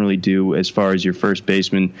you generally do as far as your first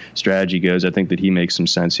baseman strategy goes, I think that he makes some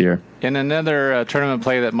sense here. In another tournament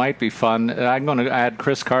play that might be fun, I'm going to add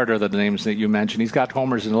Chris Carter, the names that you mentioned. He's got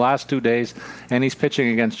homers in the last 2 days, and he's pitching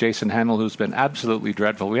against Jason Hamill, who's been absolutely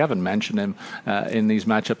dreadful. We haven't mentioned him in these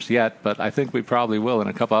matchups yet, but I think we probably will in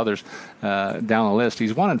a couple others down the list.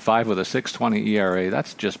 He's 1-5 with a 6.20 ERA.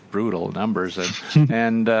 That's just brutal numbers.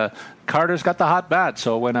 And Carter's got the hot bat,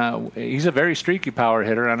 so when he's a very streaky power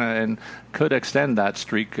hitter and could extend that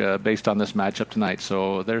streak based on this matchup tonight.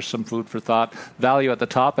 So there's some food for thought. Value at the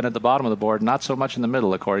top and at the bottom of the board, not so much in the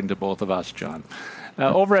middle, according to both of us, John.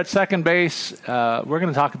 Over at second base, we're going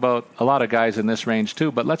to talk about a lot of guys in this range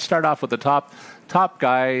too, but let's start off with the top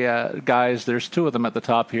guys. There's 2 of them at the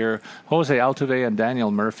top here, Jose Altuve and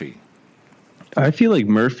Daniel Murphy. I feel like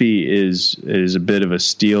Murphy is a bit of a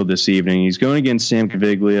steal this evening. He's going against Sam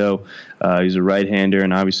Caviglio. He's a right-hander,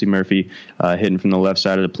 and obviously Murphy hitting from the left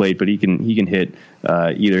side of the plate, but he can hit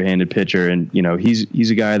either-handed pitcher. And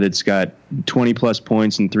he's a guy that's got 20-plus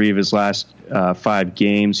points in 3 of his last 5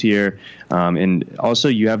 games here. And also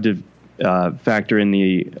you have to factor in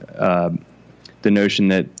the notion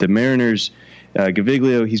that the Mariners.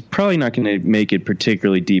 Caviglio, he's probably not going to make it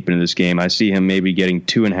particularly deep into this game. I see him maybe getting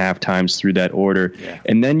 2.5 times through that order. Yeah.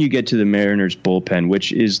 And then you get to the Mariners bullpen,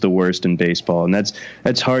 which is the worst in baseball. And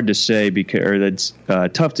that's hard to say or that's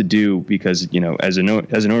tough to do because, as an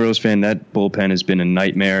Orioles fan, that bullpen has been a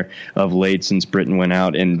nightmare of late since Britton went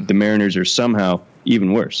out, and the Mariners are somehow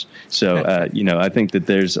even worse. So, I think that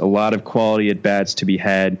there's a lot of quality at bats to be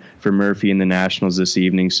had for Murphy in the Nationals this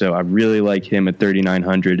evening. So I really like him at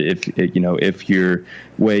 3,900. If your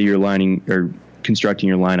way you're lining or constructing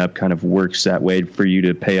your lineup kind of works that way for you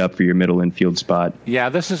to pay up for your middle infield spot. Yeah,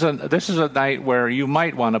 this is a night where you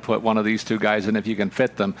might want to put one of these two guys in if you can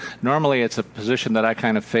fit them. Normally it's a position that I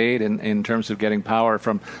kind of fade in terms of getting power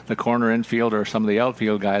from the corner infield or some of the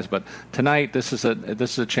outfield guys, but tonight this is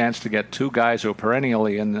a chance to get 2 guys who are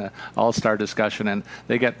perennially in the all-star discussion, and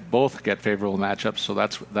they both get favorable matchups, so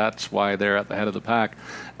that's why they're at the head of the pack.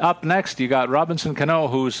 Up next, you got Robinson Cano,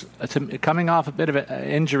 who's coming off a bit of an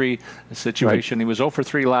injury situation. Right. He was 0 for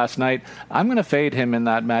 3 last night. I'm going to fade him in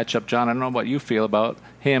that matchup, John. I don't know what you feel about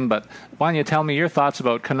him, but why don't you tell me your thoughts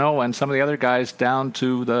about Cano and some of the other guys down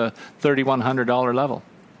to the $3,100 level?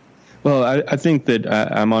 Well, I think that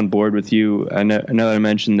I'm on board with you. I know that I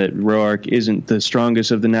mentioned that Roark isn't the strongest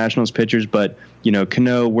of the Nationals pitchers, but,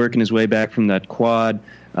 Cano working his way back from that quad,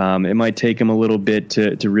 it might take him a little bit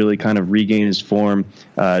to really kind of regain his form,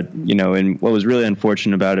 and what was really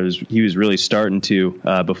unfortunate about it was he was really starting to,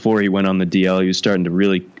 before he went on the DL, he was starting to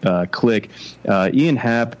really click. Ian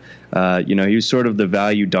Happ, he was sort of the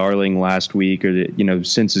value darling last week or,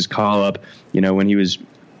 since his call-up, when he was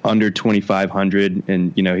under 2,500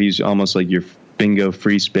 and, he's almost like your bingo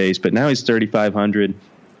free space, but now he's 3,500.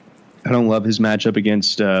 I don't love his matchup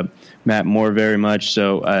against Matt Moore very much,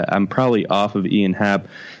 so I'm probably off of Ian Happ.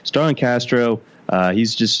 Starlin Castro,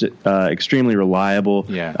 he's just extremely reliable.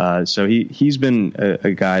 Yeah. So he's been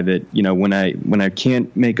a guy that, when I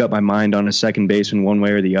can't make up my mind on a second baseman one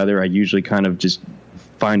way or the other, I usually kind of just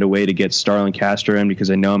find a way to get Starlin Castro in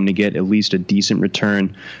because I know I'm going to get at least a decent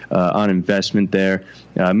return on investment there.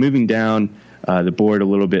 Moving down the board a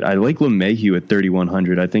little bit, I like LeMahieu at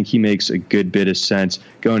 3,100. I think he makes a good bit of sense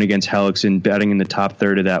going against Hellickson, batting in the top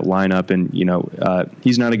third of that lineup, and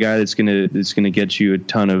he's not a guy that's gonna get you a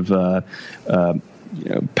ton of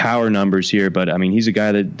power numbers here, but I mean he's a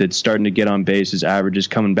guy that's starting to get on base. His average is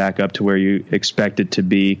coming back up to where you expect it to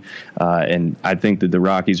be, and I think that the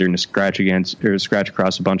Rockies are going to scratch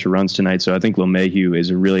across a bunch of runs tonight. So I think LeMahieu is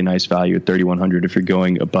a really nice value at 3,100 if you're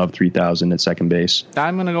going above 3,000 at second base.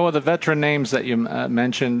 I'm going to go with the veteran names that you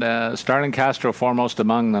mentioned. Starlin Castro foremost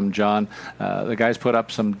among them, John. The guy's put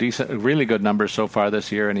up some really good numbers so far this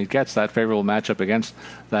year, and he gets that favorable matchup against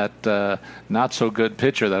that not so good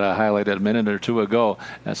pitcher that I highlighted a minute or two ago.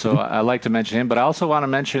 So I like to mention him, but I also want to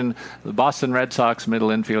mention the Boston Red Sox middle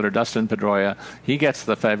infielder Dustin Pedroia. He gets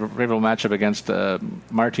the favorable matchup against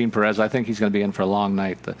Martin Perez. I think he's going to be in for a long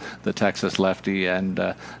night, the Texas lefty, and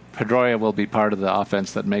Pedroia will be part of the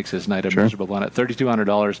offense that makes his night a miserable one at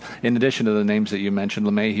 $3,200. In addition to the names that you mentioned,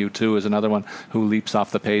 LeMahieu too is another one who leaps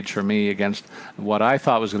off the page for me against what I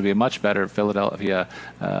thought was going to be a much better Philadelphia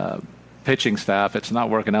pitching staff. It's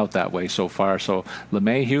not working out that way so far. So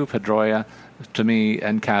LeMahieu, Pedroia, to me,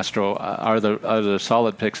 and Castro are the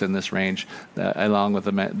solid picks in this range, along with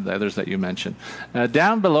the others that you mentioned.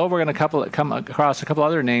 Down below, we're going to come across a couple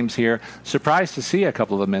other names here. Surprised to see a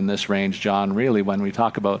couple of them in this range, John, really, when we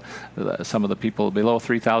talk about some of the people below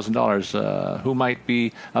 $3,000. Who might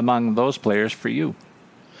be among those players for you?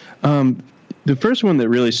 The first one that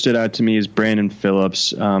really stood out to me is Brandon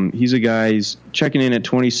Phillips. He's a guy, he's checking in at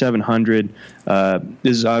 2,700.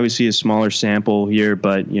 This is obviously a smaller sample here,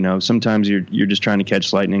 but sometimes you're just trying to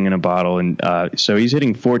catch lightning in a bottle, and so he's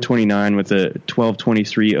hitting 429 with a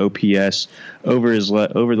 1223 OPS over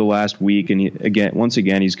the last week, and once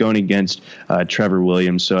again he's going against Trevor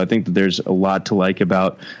Williams. So I think that there's a lot to like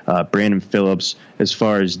about Brandon Phillips as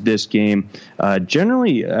far as this game.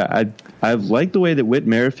 Generally, I've liked the way that Whit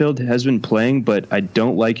Merrifield has been playing playing, but I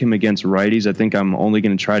don't like him against righties. I think I'm only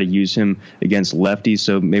going to try to use him against lefties,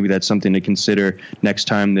 so maybe that's something to consider next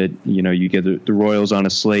time that you get the Royals on a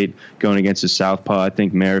slate going against a southpaw. I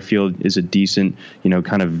think Merrifield is a decent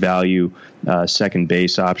kind of value second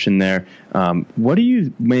base option there. What do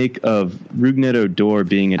you make of Rougned Odor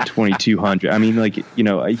being at 2,200? I mean,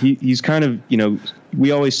 he's kind of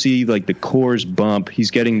we always see like the Coors bump.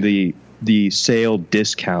 He's getting the sale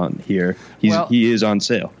discount here. He is on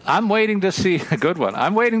sale. I'm waiting to see a good one.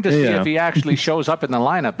 I'm waiting to see if he actually shows up in the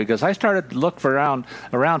lineup, because I started to look around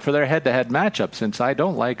for their head-to-head matchup, since I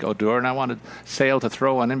don't like Odor and I wanted Sale to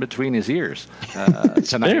throw one in between his ears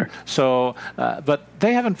tonight. Fair. So, but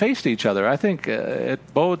they haven't faced each other. I think it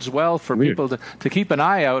bodes well for people to keep an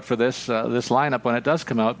eye out for this lineup when it does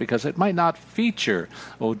come out, because it might not feature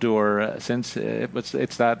Odor since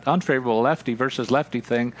it's that unfavorable lefty versus lefty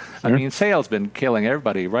thing. Sure. I mean, Sale's been killing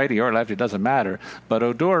everybody, righty or lefty, doesn't matter. But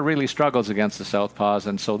Odor really struggles against the southpaws,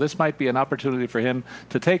 and so this might be an opportunity for him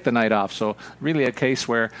to take the night off. So really a case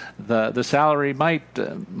where the salary might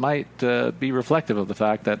be reflective of the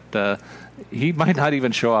fact that he might not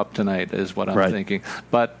even show up tonight, is what I'm thinking.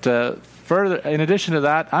 But further, in addition to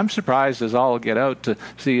that, I'm surprised as all get out to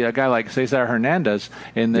see a guy like Cesar Hernandez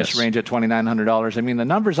in this range at $2,900. I mean, the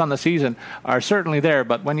numbers on the season are certainly there,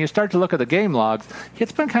 but when you start to look at the game logs,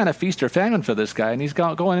 it's been kind of feast or famine for this guy, and he's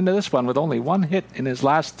going into this one with only one hit in his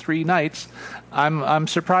last 3 nights. I'm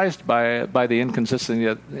surprised by the inconsistency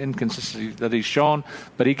that he's shown,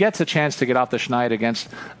 but he gets a chance to get off the schneid against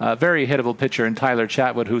a very hittable pitcher in Tyler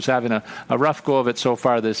Chatwood, who's having a rough go of it so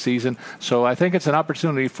far this season. So I think it's an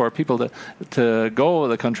opportunity for people to go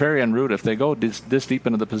the contrarian route if they go this deep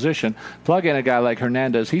into the position. Plug in a guy like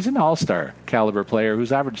Hernandez. He's an all-star caliber player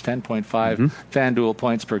who's averaged 10.5 FanDuel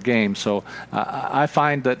points per game. So I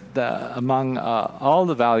find that among all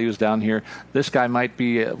the values down here, this guy might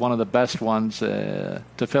be one of the best ones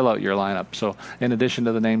to fill out your lineup. So in addition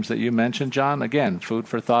to the names that you mentioned, John, again, food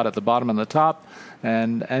for thought at the bottom and the top,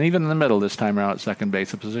 and even in the middle this time around at second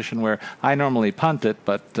base, a position where I normally punt it,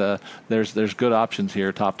 but there's good options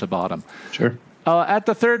here top to bottom. Sure. At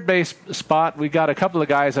the third base spot, we got a couple of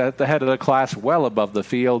guys at the head of the class well above the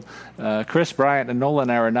field, Chris Bryant and Nolan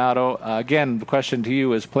Arenado. Again, the question to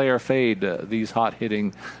you is play or fade these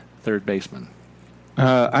hot-hitting third basemen?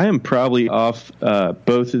 I am probably off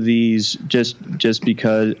both of these just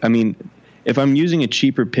because, I mean, if I'm using a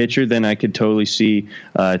cheaper pitcher, then I could totally see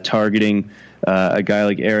targeting a guy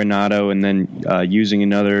like Arenado and then using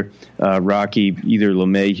another Rocky, either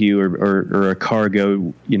LeMahieu or a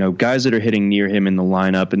Cargo, guys that are hitting near him in the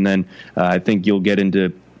lineup. And then I think you'll get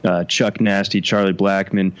into Chuck Nasty, Charlie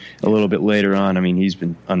Blackmon a little bit later on. I mean, he's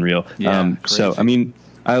been unreal. So, I mean,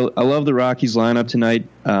 I love the Rockies lineup tonight.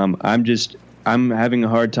 I'm having a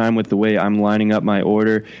hard time with the way I'm lining up my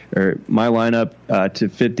order or my lineup to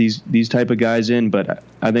fit these type of guys in, but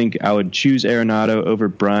I think I would choose Arenado over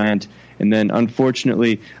Bryant. And then,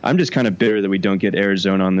 unfortunately, I'm just kind of bitter that we don't get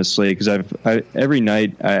Arizona on this slate, because every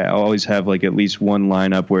night I always have like at least one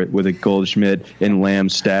lineup with a Goldschmidt and Lamb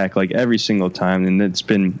stack like every single time, and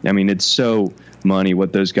it's so money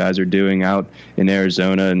what those guys are doing out in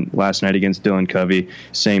Arizona. And last night against Dylan Covey,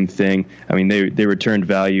 same thing. I mean, they returned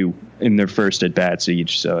value in their first at bats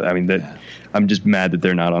each. So I mean I'm just mad that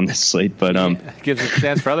they're not on this slate. But gives a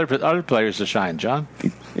chance for other players to shine, John.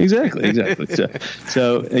 Exactly.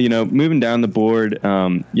 So moving down the board,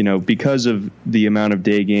 because of the amount of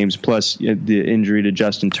day games plus the injury to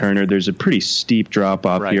Justin Turner, there's a pretty steep drop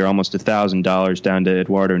off here, almost $1,000 down to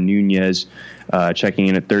Eduardo Nunez, checking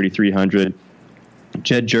in at 3,300.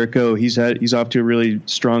 Jed Jerko, he's off to a really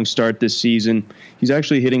strong start this season. He's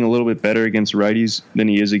actually hitting a little bit better against righties than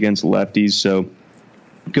he is against lefties. So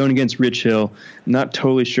going against Rich Hill, not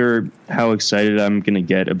totally sure how excited I'm going to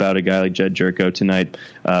get about a guy like Jed Jerko tonight.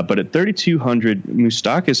 But at 3,200,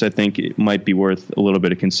 Moustakas, I think it might be worth a little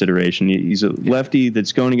bit of consideration. He's a lefty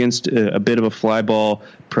that's going against a bit of a fly ball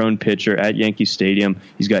prone pitcher at Yankee Stadium.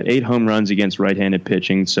 He's got 8 home runs against right-handed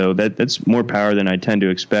pitching, so that's more power than I tend to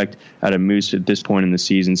expect out of Moose at this point in the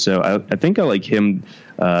season. So I think I like him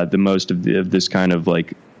the most of this kind of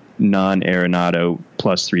like non-Arenado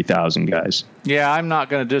plus 3,000 guys. Yeah, I'm not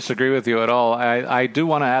going to disagree with you at all. I do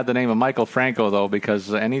want to add the name of Michael Franco, though,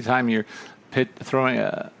 because anytime you're throwing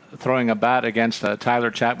throwing a bat against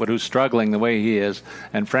Tyler Chatwood, who's struggling the way he is,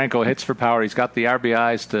 and Franco hits for power. He's got the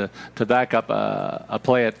RBIs to back up a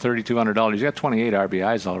play at $3,200. He's got 28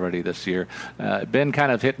 RBIs already this year. Been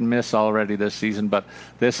kind of hit and miss already this season, but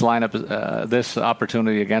this lineup, this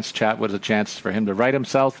opportunity against Chatwood is a chance for him to right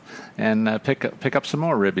himself and pick up some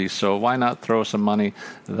more ribbies. So why not throw some money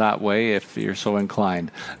that way if you're so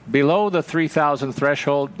inclined? Below the 3,000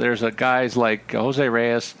 threshold, there's guys like Jose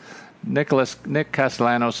Reyes, Nick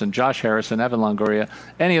Castellanos, and Josh Harrison, Evan Longoria.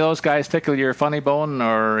 Any of those guys tickle your funny bone,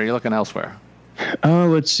 or are you looking elsewhere?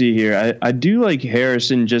 Let's see here. I do like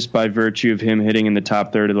Harrison just by virtue of him hitting in the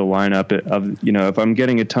top third of the lineup. If I'm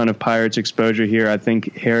getting a ton of Pirates exposure here, I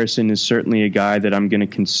think Harrison is certainly a guy that I'm going to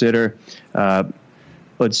consider.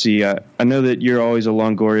 Let's see. I know that you're always a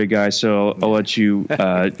Longoria guy, so I'll let you,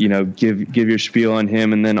 give your spiel on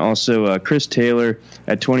him. And then also Chris Taylor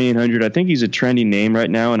at 2,800. I think he's a trendy name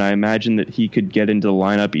right now, and I imagine that he could get into the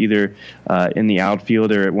lineup either in the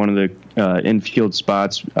outfield or at one of the infield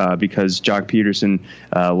spots because Jock Peterson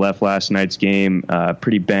left last night's game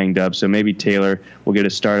pretty banged up. So maybe Taylor will get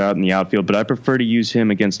a start out in the outfield. But I prefer to use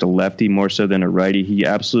him against a lefty more so than a righty. He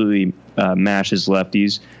absolutely mashes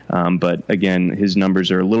lefties. But again, his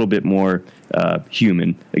numbers are a little bit more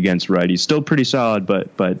human against righties. Still pretty solid,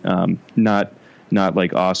 but not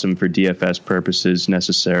like awesome for DFS purposes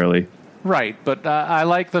necessarily. Right, but I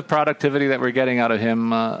like the productivity that we're getting out of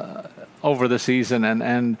him over the season,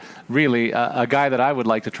 and really a guy that I would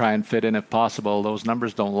like to try and fit in if possible. Those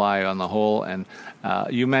numbers don't lie on the whole. And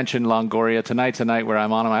you mentioned Longoria. Tonight's a night where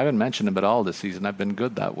I'm on him. I haven't mentioned him at all this season. I've been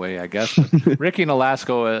good that way, I guess. Ricky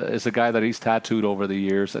Nolasco is a guy that he's tattooed over the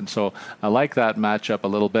years, and so I like that matchup a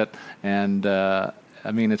little bit. And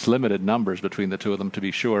it's limited numbers between the two of them, to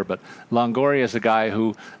be sure, but Longoria is a guy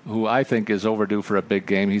who I think is overdue for a big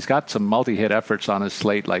game. He's got some multi-hit efforts on his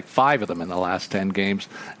slate, like 5 of them in the last 10 games,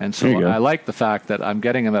 and so I like the fact that I'm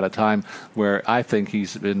getting him at a time where I think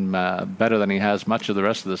he's been better than he has much of the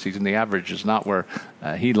rest of the season. The average is not where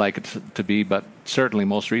he'd like it to be, but certainly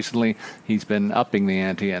most recently he's been upping the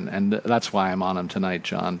ante, and that's why I'm on him tonight,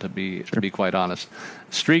 John, to be quite honest.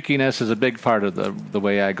 Streakiness is a big part of the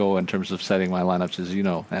way I go in terms of setting my lineups, as you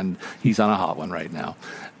know, and he's on a hot one right now.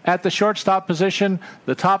 At the shortstop position,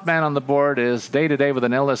 the top man on the board is day-to-day with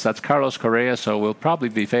an illness. That's Carlos Correa, so we'll probably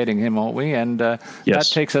be fading him, won't we? And that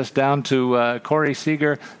takes us down to Corey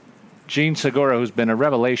Seager, Gene Segura, who's been a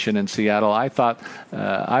revelation in Seattle. I thought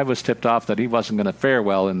I was tipped off that he wasn't going to fare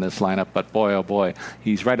well in this lineup, but boy, oh boy,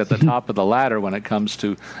 he's right at the top of the ladder when it comes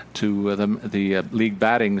to the league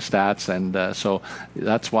batting stats, and so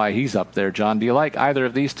that's why he's up there. John, do you like either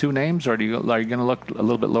of these two names, or are you going to look a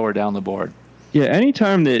little bit lower down the board? Yeah,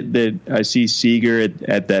 anytime that I see Seager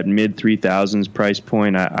at that mid-3,000s price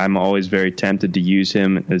point, I'm always very tempted to use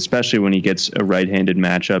him, especially when he gets a right-handed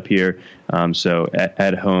matchup here. So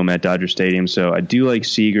at home at Dodger Stadium. So I do like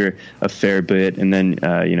Seager a fair bit. And then,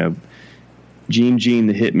 Gene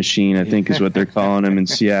the Hit Machine, I think is what they're calling him in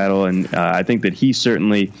Seattle. And I think that he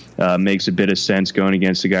certainly makes a bit of sense going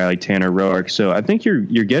against a guy like Tanner Roark. So I think you're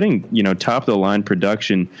getting, top of the line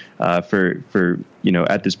production for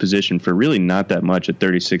at this position for really not that much at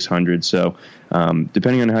 3,600. So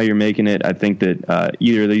depending on how you're making it, I think that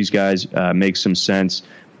either of these guys make some sense.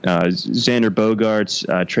 Xander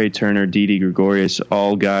Bogaerts, Trey Turner, Didi Gregorius,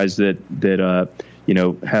 all guys that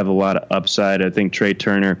have a lot of upside. I think Trey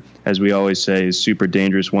Turner, as we always say, is super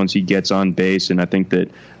dangerous once he gets on base, and I think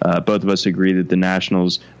that both of us agree that the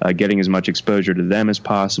Nationals getting as much exposure to them as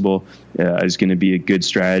possible is going to be a good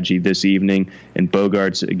strategy this evening. And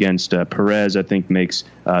Bogaerts against Perez, I think, makes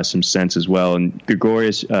some sense as well. And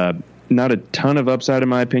Gregorius, not a ton of upside in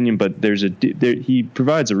my opinion, but he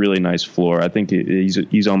provides a really nice floor. I think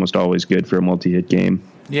he's almost always good for a multi-hit game.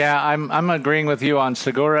 Yeah, I'm agreeing with you on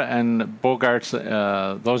Segura and Bogaerts.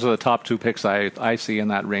 Those are the top two picks I see in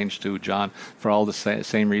that range too, John, for all the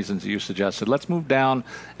same reasons you suggested. Let's move down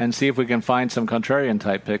and see if we can find some contrarian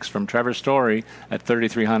type picks from Trevor Story at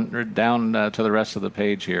 3,300 down to the rest of the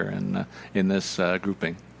page here in this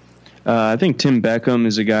grouping. I think Tim Beckham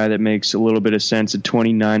is a guy that makes a little bit of sense at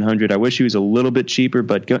 2,900. I wish he was a little bit cheaper,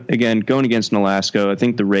 but again, going against Nolasco, I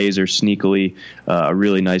think the Rays are sneakily a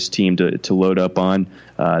really nice team to load up on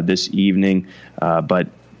this evening. But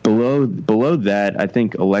below that, I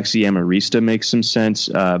think Alexi Amarista makes some sense,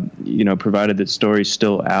 provided that Story's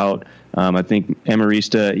still out. I think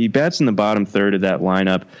Amarista, he bats in the bottom third of that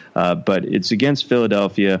lineup, but it's against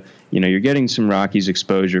Philadelphia. You're getting some Rockies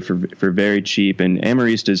exposure for very cheap, and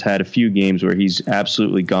Amarista's had a few games where he's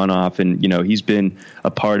absolutely gone off, and he's been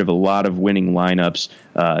a part of a lot of winning lineups,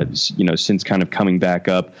 since kind of coming back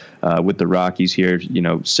up with the Rockies here.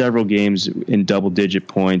 Several games in double-digit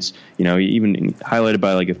points. Even highlighted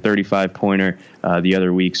by like a 35-pointer the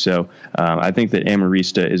other week. So I think that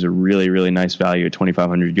Amarista is a really, really nice value at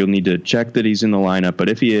 2,500. You'll need to check that he's in the lineup, but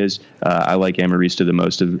if he is, I like Amarista the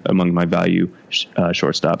most among my value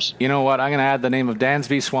shortstops. You know what? I'm going to add the name of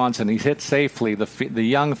Dansby Swanson. He's hit safely. The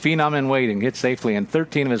young phenom in waiting hit safely in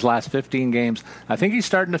 13 of his last 15 games. I think he's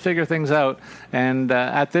starting to figure things out. And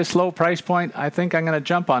at this low price point, I think I'm going to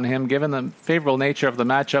jump on him, given the favorable nature of the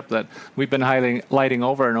matchup that we've been highlighting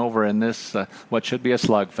over and over in this, what should be a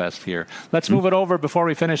slugfest here. Let's move it over before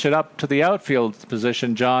we finish it up to the outfield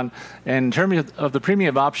position, John. In terms of the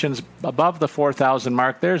premium options above the 4,000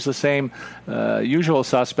 mark, there's the same usual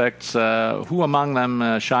suspects. Who among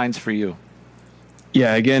them shines for you?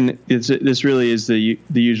 Yeah, again, this really is the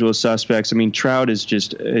usual suspects. I mean, Trout is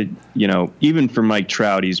just, even for Mike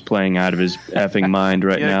Trout, he's playing out of his effing mind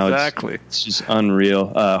right now. Exactly. It's just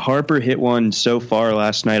unreal. Harper hit one so far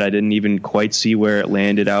last night. I didn't even quite see where it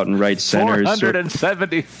landed out in right center.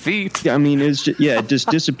 470 feet. I mean, it just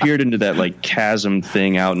disappeared into that like chasm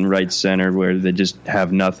thing out in right center where they just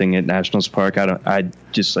have nothing at Nationals Park. I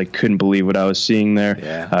just couldn't believe what I was seeing there.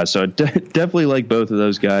 Yeah. So definitely like both of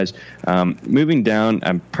those guys. Moving down,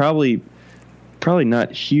 I'm probably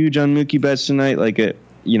not huge on Mookie Betts tonight.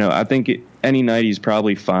 I think any night he's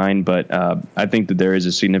probably fine, but I think that there is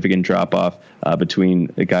a significant drop off between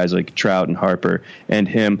the guys like Trout and Harper and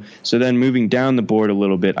him. So then moving down the board a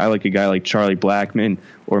little bit, I like a guy like Charlie Blackmon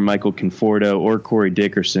or Michael Conforto or Corey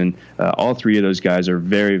Dickerson. All three of those guys are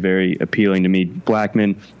very, very appealing to me.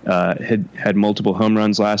 Blackmon had multiple home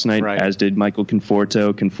runs last night, right, as did Michael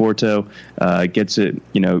Conforto. Conforto gets it,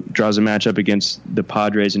 draws a matchup against the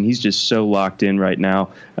Padres, and he's just so locked in right now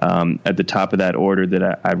at the top of that order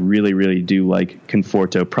that I really, really do like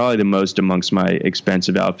Conforto, probably the most amongst my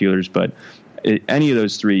expensive outfielders, but any of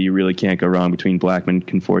those three, you really can't go wrong between Blackmon,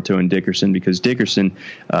 Conforto, and Dickerson, because Dickerson,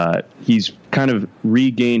 he's kind of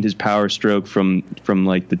regained his power stroke from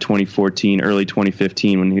like the 2014, early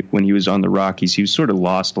 2015 when he was on the Rockies. He was sort of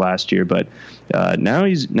lost last year, but now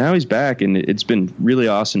he's back, and it's been really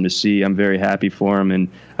awesome to see. I'm very happy for him, and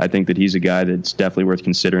I think that he's a guy that's definitely worth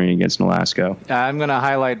considering against Nolasco. I'm going to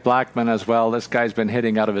highlight Blackmon as well. This guy's been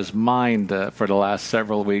hitting out of his mind for the last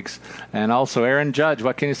several weeks. And also Aaron Judge.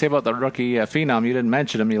 What can you say about the rookie phenom? You didn't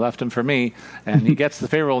mention him. You left him for me. And he gets the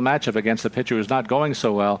favorable matchup against a pitcher who's not going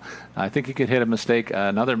so well. I think he could hit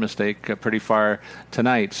another mistake pretty far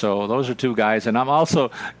tonight. So those are two guys. And I'm also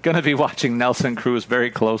going to be watching Nelson Cruz very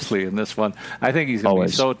closely in this one. I think he's going to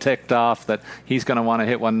be so ticked off that he's going to want to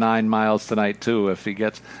hit 9 miles tonight too if he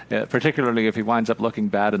gets... particularly if he winds up looking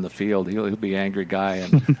bad in the field. He'll be an angry guy,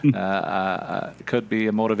 and could be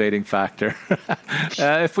a motivating factor.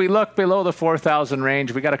 If we look below the 4,000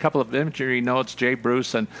 range, we got a couple of injury notes. Jay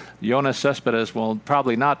Bruce and Yoenis Cespedes will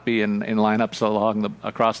probably not be in lineups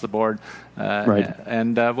across the board. Right.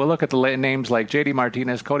 And we'll look at the names like J.D.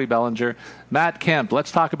 Martinez, Cody Bellinger, Matt Kemp.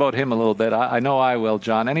 Let's talk about him a little bit. I know I will,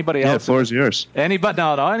 John. Anybody else? Yeah, the floor is yours.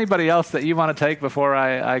 Anybody else that you want to take before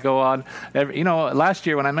I go on? Last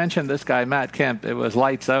year when I mentioned this guy, Matt Kemp, it was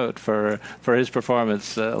lights out for his performance.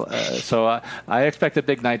 So I expect a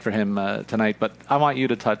big night for him tonight. But I want you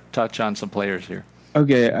to touch on some players here.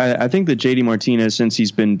 Okay, I think that J.D. Martinez, since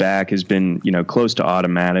he's been back, has been close to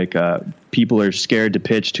automatic. People are scared to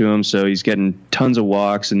pitch to him, so he's getting tons of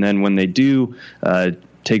walks. And then when they do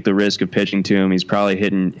take the risk of pitching to him, he's probably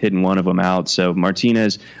hitting one of them out. So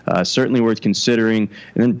Martinez, certainly worth considering.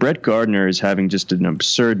 And then Brett Gardner is having just an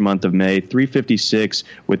absurd month of May, 356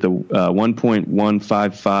 with a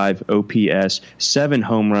 1.155 OPS, 7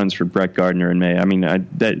 home runs for Brett Gardner in May. I mean,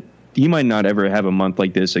 he might not ever have a month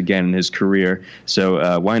like this again in his career.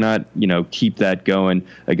 So why not, keep that going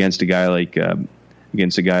against a guy like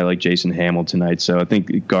Jason Hamill tonight. So I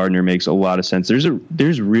think Gardner makes a lot of sense.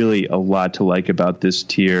 There's really a lot to like about this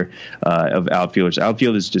tier of outfielders.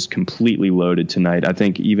 Outfield is just completely loaded tonight. I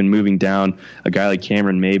think even moving down, a guy like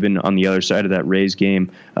Cameron Maybin on the other side of that Rays game,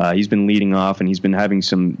 he's been leading off and he's been having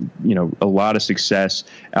some, a lot of success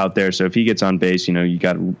out there. So if he gets on base, you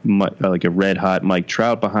got like a red hot Mike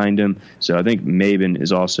Trout behind him. So I think Maybin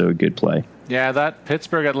is also a good play. Yeah, that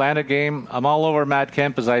Pittsburgh-Atlanta game, I'm all over Matt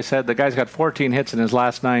Kemp, as I said. The guy's got 14 hits in his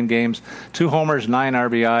last 9 games, 2 homers, 9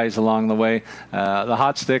 RBIs along the way. The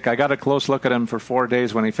hot stick, I got a close look at him for 4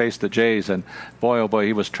 days when he faced the Jays, and boy, oh boy,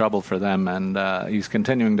 he was trouble for them, and he's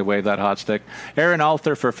continuing to wave that hot stick. Aaron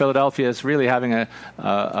Alter for Philadelphia is really having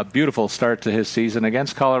a beautiful start to his season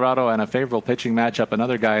against Colorado, and a favorable pitching matchup.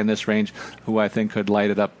 Another guy in this range who I think could light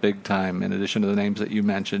it up big time, in addition to the names that you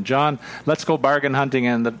mentioned. John, let's go bargain hunting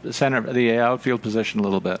in the center, the outfield position a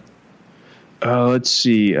little bit. Let's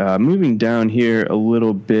see. Moving down here a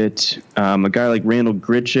little bit, a guy like Randall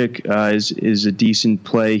Grichuk is a decent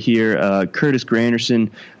play here. Curtis Granderson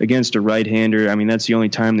against a right-hander. I mean, that's the only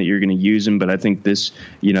time that you're going to use him, but I think this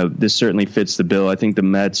certainly fits the bill. I think the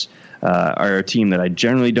Mets are a team that I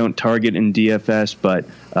generally don't target in DFS, but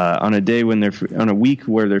on a week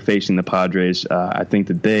where they're facing the Padres, I think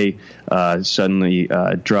that they suddenly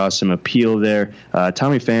draw some appeal there.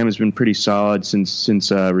 Tommy Pham has been pretty solid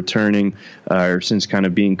since returning, or since kind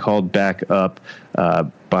of being called back up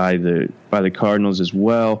by the Cardinals as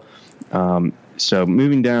well. So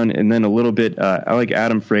moving down, and then a little bit, I like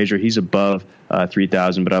Adam Frazier. He's above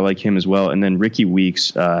 3,000, but I like him as well. And then Ricky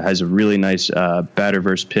Weeks has a really nice batter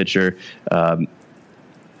versus pitcher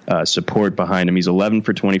support behind him. He's 11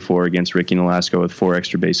 for 24 against Ricky Nolasco with 4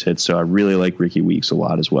 extra base hits. So I really like Ricky Weeks a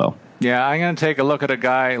lot as well. Yeah, I'm going to take a look at a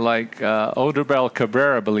guy like Odubel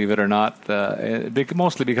Cabrera, believe it or not,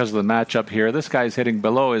 mostly because of the matchup here. This guy's hitting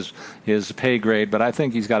below his pay grade, but I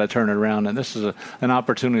think he's got to turn it around, and this is an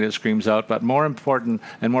opportunity that screams out. But more important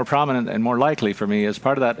and more prominent and more likely for me, as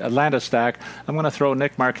part of that Atlanta stack, I'm going to throw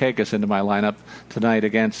Nick Markakis into my lineup tonight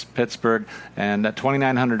against Pittsburgh, and at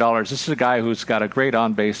 $2,900, this is a guy who's got a great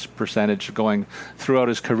on-base percentage going throughout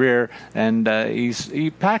his career, and he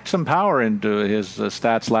packed some power into his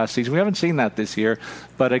stats last season. We haven't seen that this year,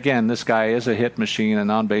 but again, this guy is a hit machine, an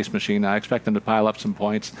on-base machine. I expect him to pile up some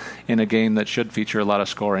points in a game that should feature a lot of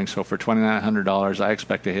scoring. So for $2,900, I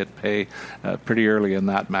expect to hit pay pretty early in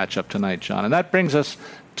that matchup tonight, John. And that brings us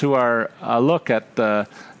to our look at the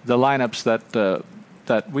lineups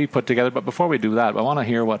that we put together. But before we do that, I want to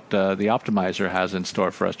hear what the Optimizer has in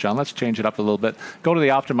store for us, John. Let's change it up a little bit. Go to the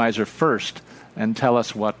Optimizer first and tell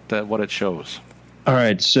us what it shows. All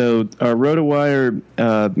right, so our RotoWire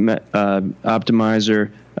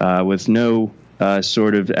optimizer with no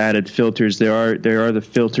sort of added filters. There are the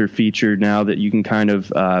filter feature now that you can kind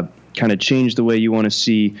of change the way you want to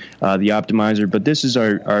see the optimizer. But this is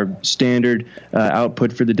our standard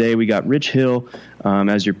output for the day. We got Rich Hill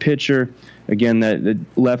as your pitcher. Again, the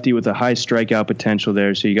lefty with a high strikeout potential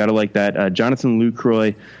there, so you got to like that. Jonathan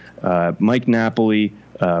Lucroy, Mike Napoli,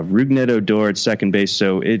 Rougned Odor at second base.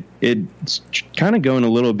 So it's kind of going a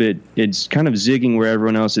little bit. It's kind of zigging where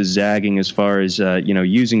everyone else is zagging as far as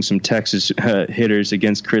using some Texas hitters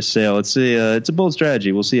against Chris Sale. It's a bold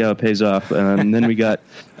strategy. We'll see how it pays off. And then we got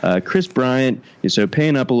Chris Bryant. So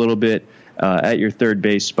paying up a little bit at your third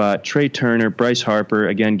base spot. Trey Turner, Bryce Harper,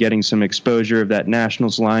 again getting some exposure of that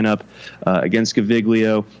Nationals lineup against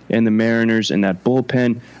Gaviglio and the Mariners in that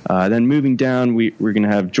bullpen. Then moving down, we're going to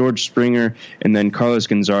have George Springer and then Carlos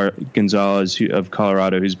Gonzalez of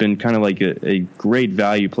Colorado, who's been kind of like a great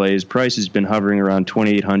value play. His price has been hovering around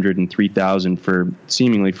 $2,800 and $3,000 for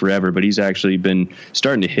seemingly forever, but he's actually been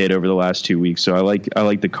starting to hit over the last 2 weeks. So I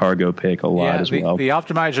like the cargo pick a lot as well. The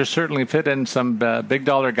Optimizer certainly fit in some big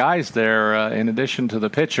dollar guys there. In addition to the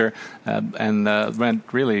pitcher, and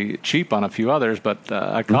went really cheap on a few others, but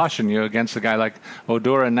I caution you against a guy like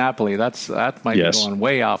Odor and Napoli. That might be going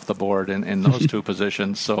way off the board in those two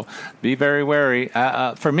positions, so be very wary.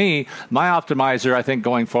 For me, my Optimizer, I think,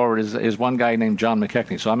 going forward is one guy named John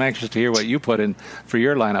McKechnie, so I'm anxious to hear what you put in for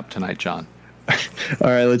your lineup tonight, John. All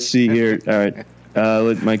right, let's see here. All right.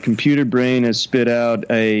 My computer brain has spit out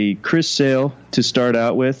a Chris Sale to start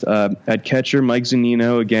out with. At catcher, Mike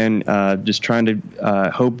Zunino, again, just trying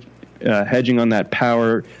to hope, hedging on that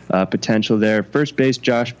power potential there. First base,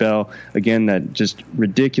 Josh Bell, again, that just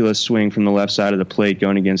ridiculous swing from the left side of the plate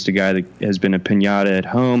going against a guy that has been a piñata at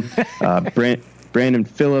home. Brandon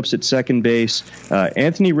Phillips at second base,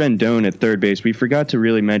 Anthony Rendon at third base. We forgot to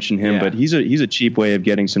really mention him, but he's a cheap way of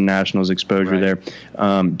getting some Nationals exposure there.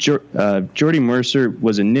 Jordy Mercer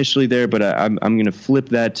was initially there, but I'm going to flip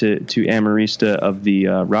that to Amarista of the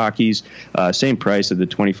Rockies, same price at the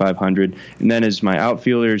 $2,500. And then as my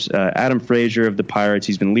outfielders, Adam Frazier of the Pirates.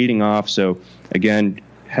 He's been leading off, so again,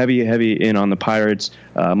 heavy in on the Pirates.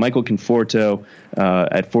 Michael Conforto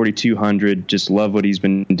at 4,200. Just love what he's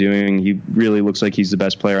been doing. He really looks like he's the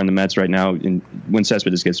best player on the Mets right now. And when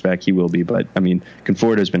Cespedes gets back, he will be. But I mean,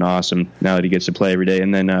 Conforto's been awesome now that he gets to play every day.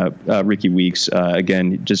 And then Ricky Weeks,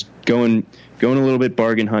 again, just going a little bit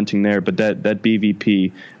bargain hunting there, but that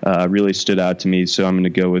BVP really stood out to me, so I'm going to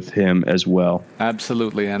go with him as well.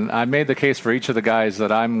 Absolutely, and I made the case for each of the guys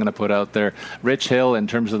that I'm going to put out there. Rich Hill, in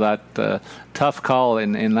terms of that tough call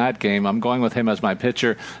in that game, I'm going with him as my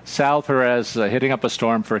pitcher. Sal Perez hitting up a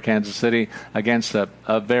storm for Kansas City against a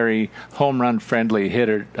very home run friendly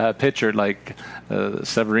pitcher like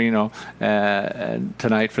Severino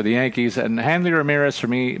tonight for the Yankees. And Hanley Ramirez for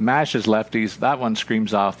me mashes lefties. That one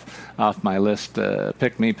screams off my list.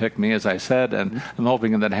 Pick me, as I said, and I'm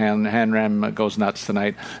hoping that Hanram goes nuts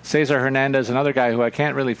tonight. Cesar Hernandez, another guy who I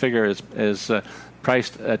can't really figure is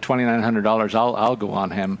priced at $2,900. I'll go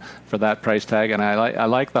on him for that price tag, and I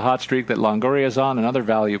like the hot streak that Longoria is on. Another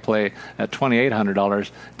value play at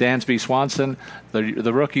 $2,800. Dansby Swanson,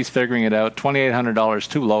 the rookie's figuring it out. $2,800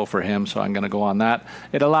 too low for him, so I'm going to go on that.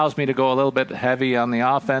 It allows me to go a little bit heavy on the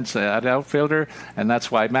offense at outfielder, and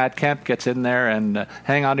that's why Matt Kemp gets in there. And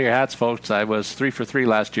hang on to your hats, folks. I was 3 for 3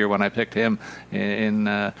 last year when I picked him in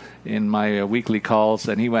my weekly calls,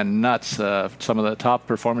 and he went nuts. Some of the top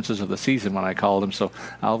performances of the season when I called him. So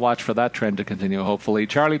I'll watch for that trend to continue, hopefully.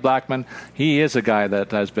 Charlie Blackmon, he is a guy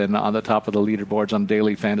that has been on the top of the leaderboards on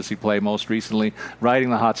daily fantasy play most recently, riding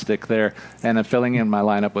the hot stick there, and filling in my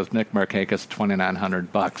lineup with Nick Markakis,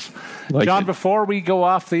 $2,900. John, before we go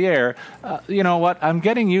off the air, you know what? I'm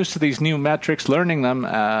getting used to these new metrics, learning them,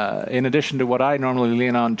 in addition to what I normally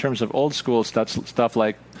lean on in terms of old school stuff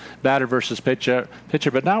like batter versus pitcher.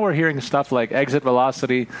 But now we're hearing stuff like exit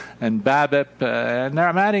velocity and BABIP, and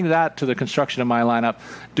I'm adding that to the construction of my lineup.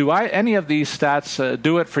 Do any of these stats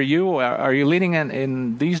do it for you? Are you leaning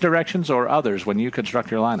in these directions or others when you construct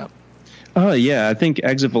your lineup? Yeah, I think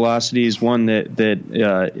exit velocity is one that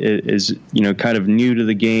is kind of new to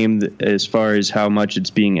the game as far as how much it's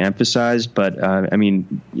being emphasized. But I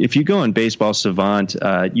mean, if you go on Baseball Savant,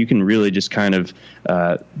 you can really just kind of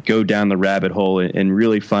go down the rabbit hole and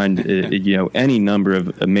really find any number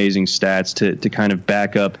of amazing stats to kind of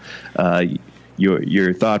back up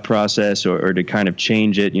your thought process or to kind of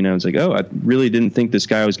change it. It's like, oh, I really didn't think this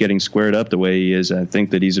guy was getting squared up the way he is. I think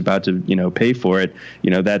that he's about to, pay for it,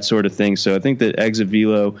 that sort of thing. So I think that exit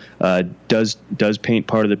velo does paint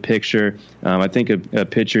part of the picture. I think a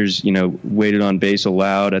pitcher's, weighted on base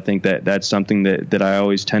allowed. I think that's something that I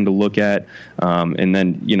always tend to look at. And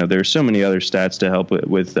then, there's so many other stats to help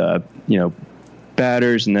with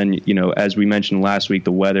batters, and then as we mentioned last week,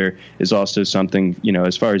 the weather is also something,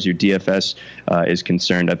 as far as your DFS is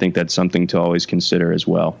concerned. I think that's something to always consider as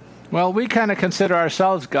well. Well, we kind of consider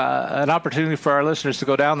ourselves an opportunity for our listeners to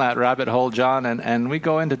go down that rabbit hole, John, and we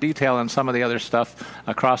go into detail on some of the other stuff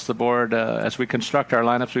across the board as we construct our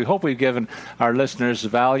lineups. We hope we've given our listeners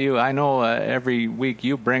value. I know every week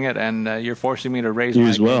you bring it, and you're forcing me to raise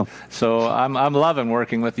my game. So I'm loving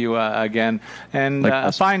working with you again. And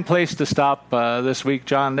a fine place to stop this week,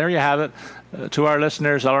 John. There you have it. To our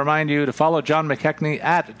listeners, I'll remind you to follow John McKechnie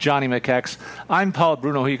at Johnny McKex. I'm Paul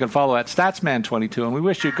Bruno, who you can follow at Statsman22, and we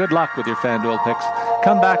wish you good luck with your FanDuel picks.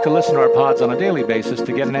 Come back to listen to our pods on a daily basis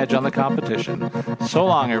to get an edge on the competition. So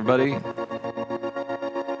long, everybody.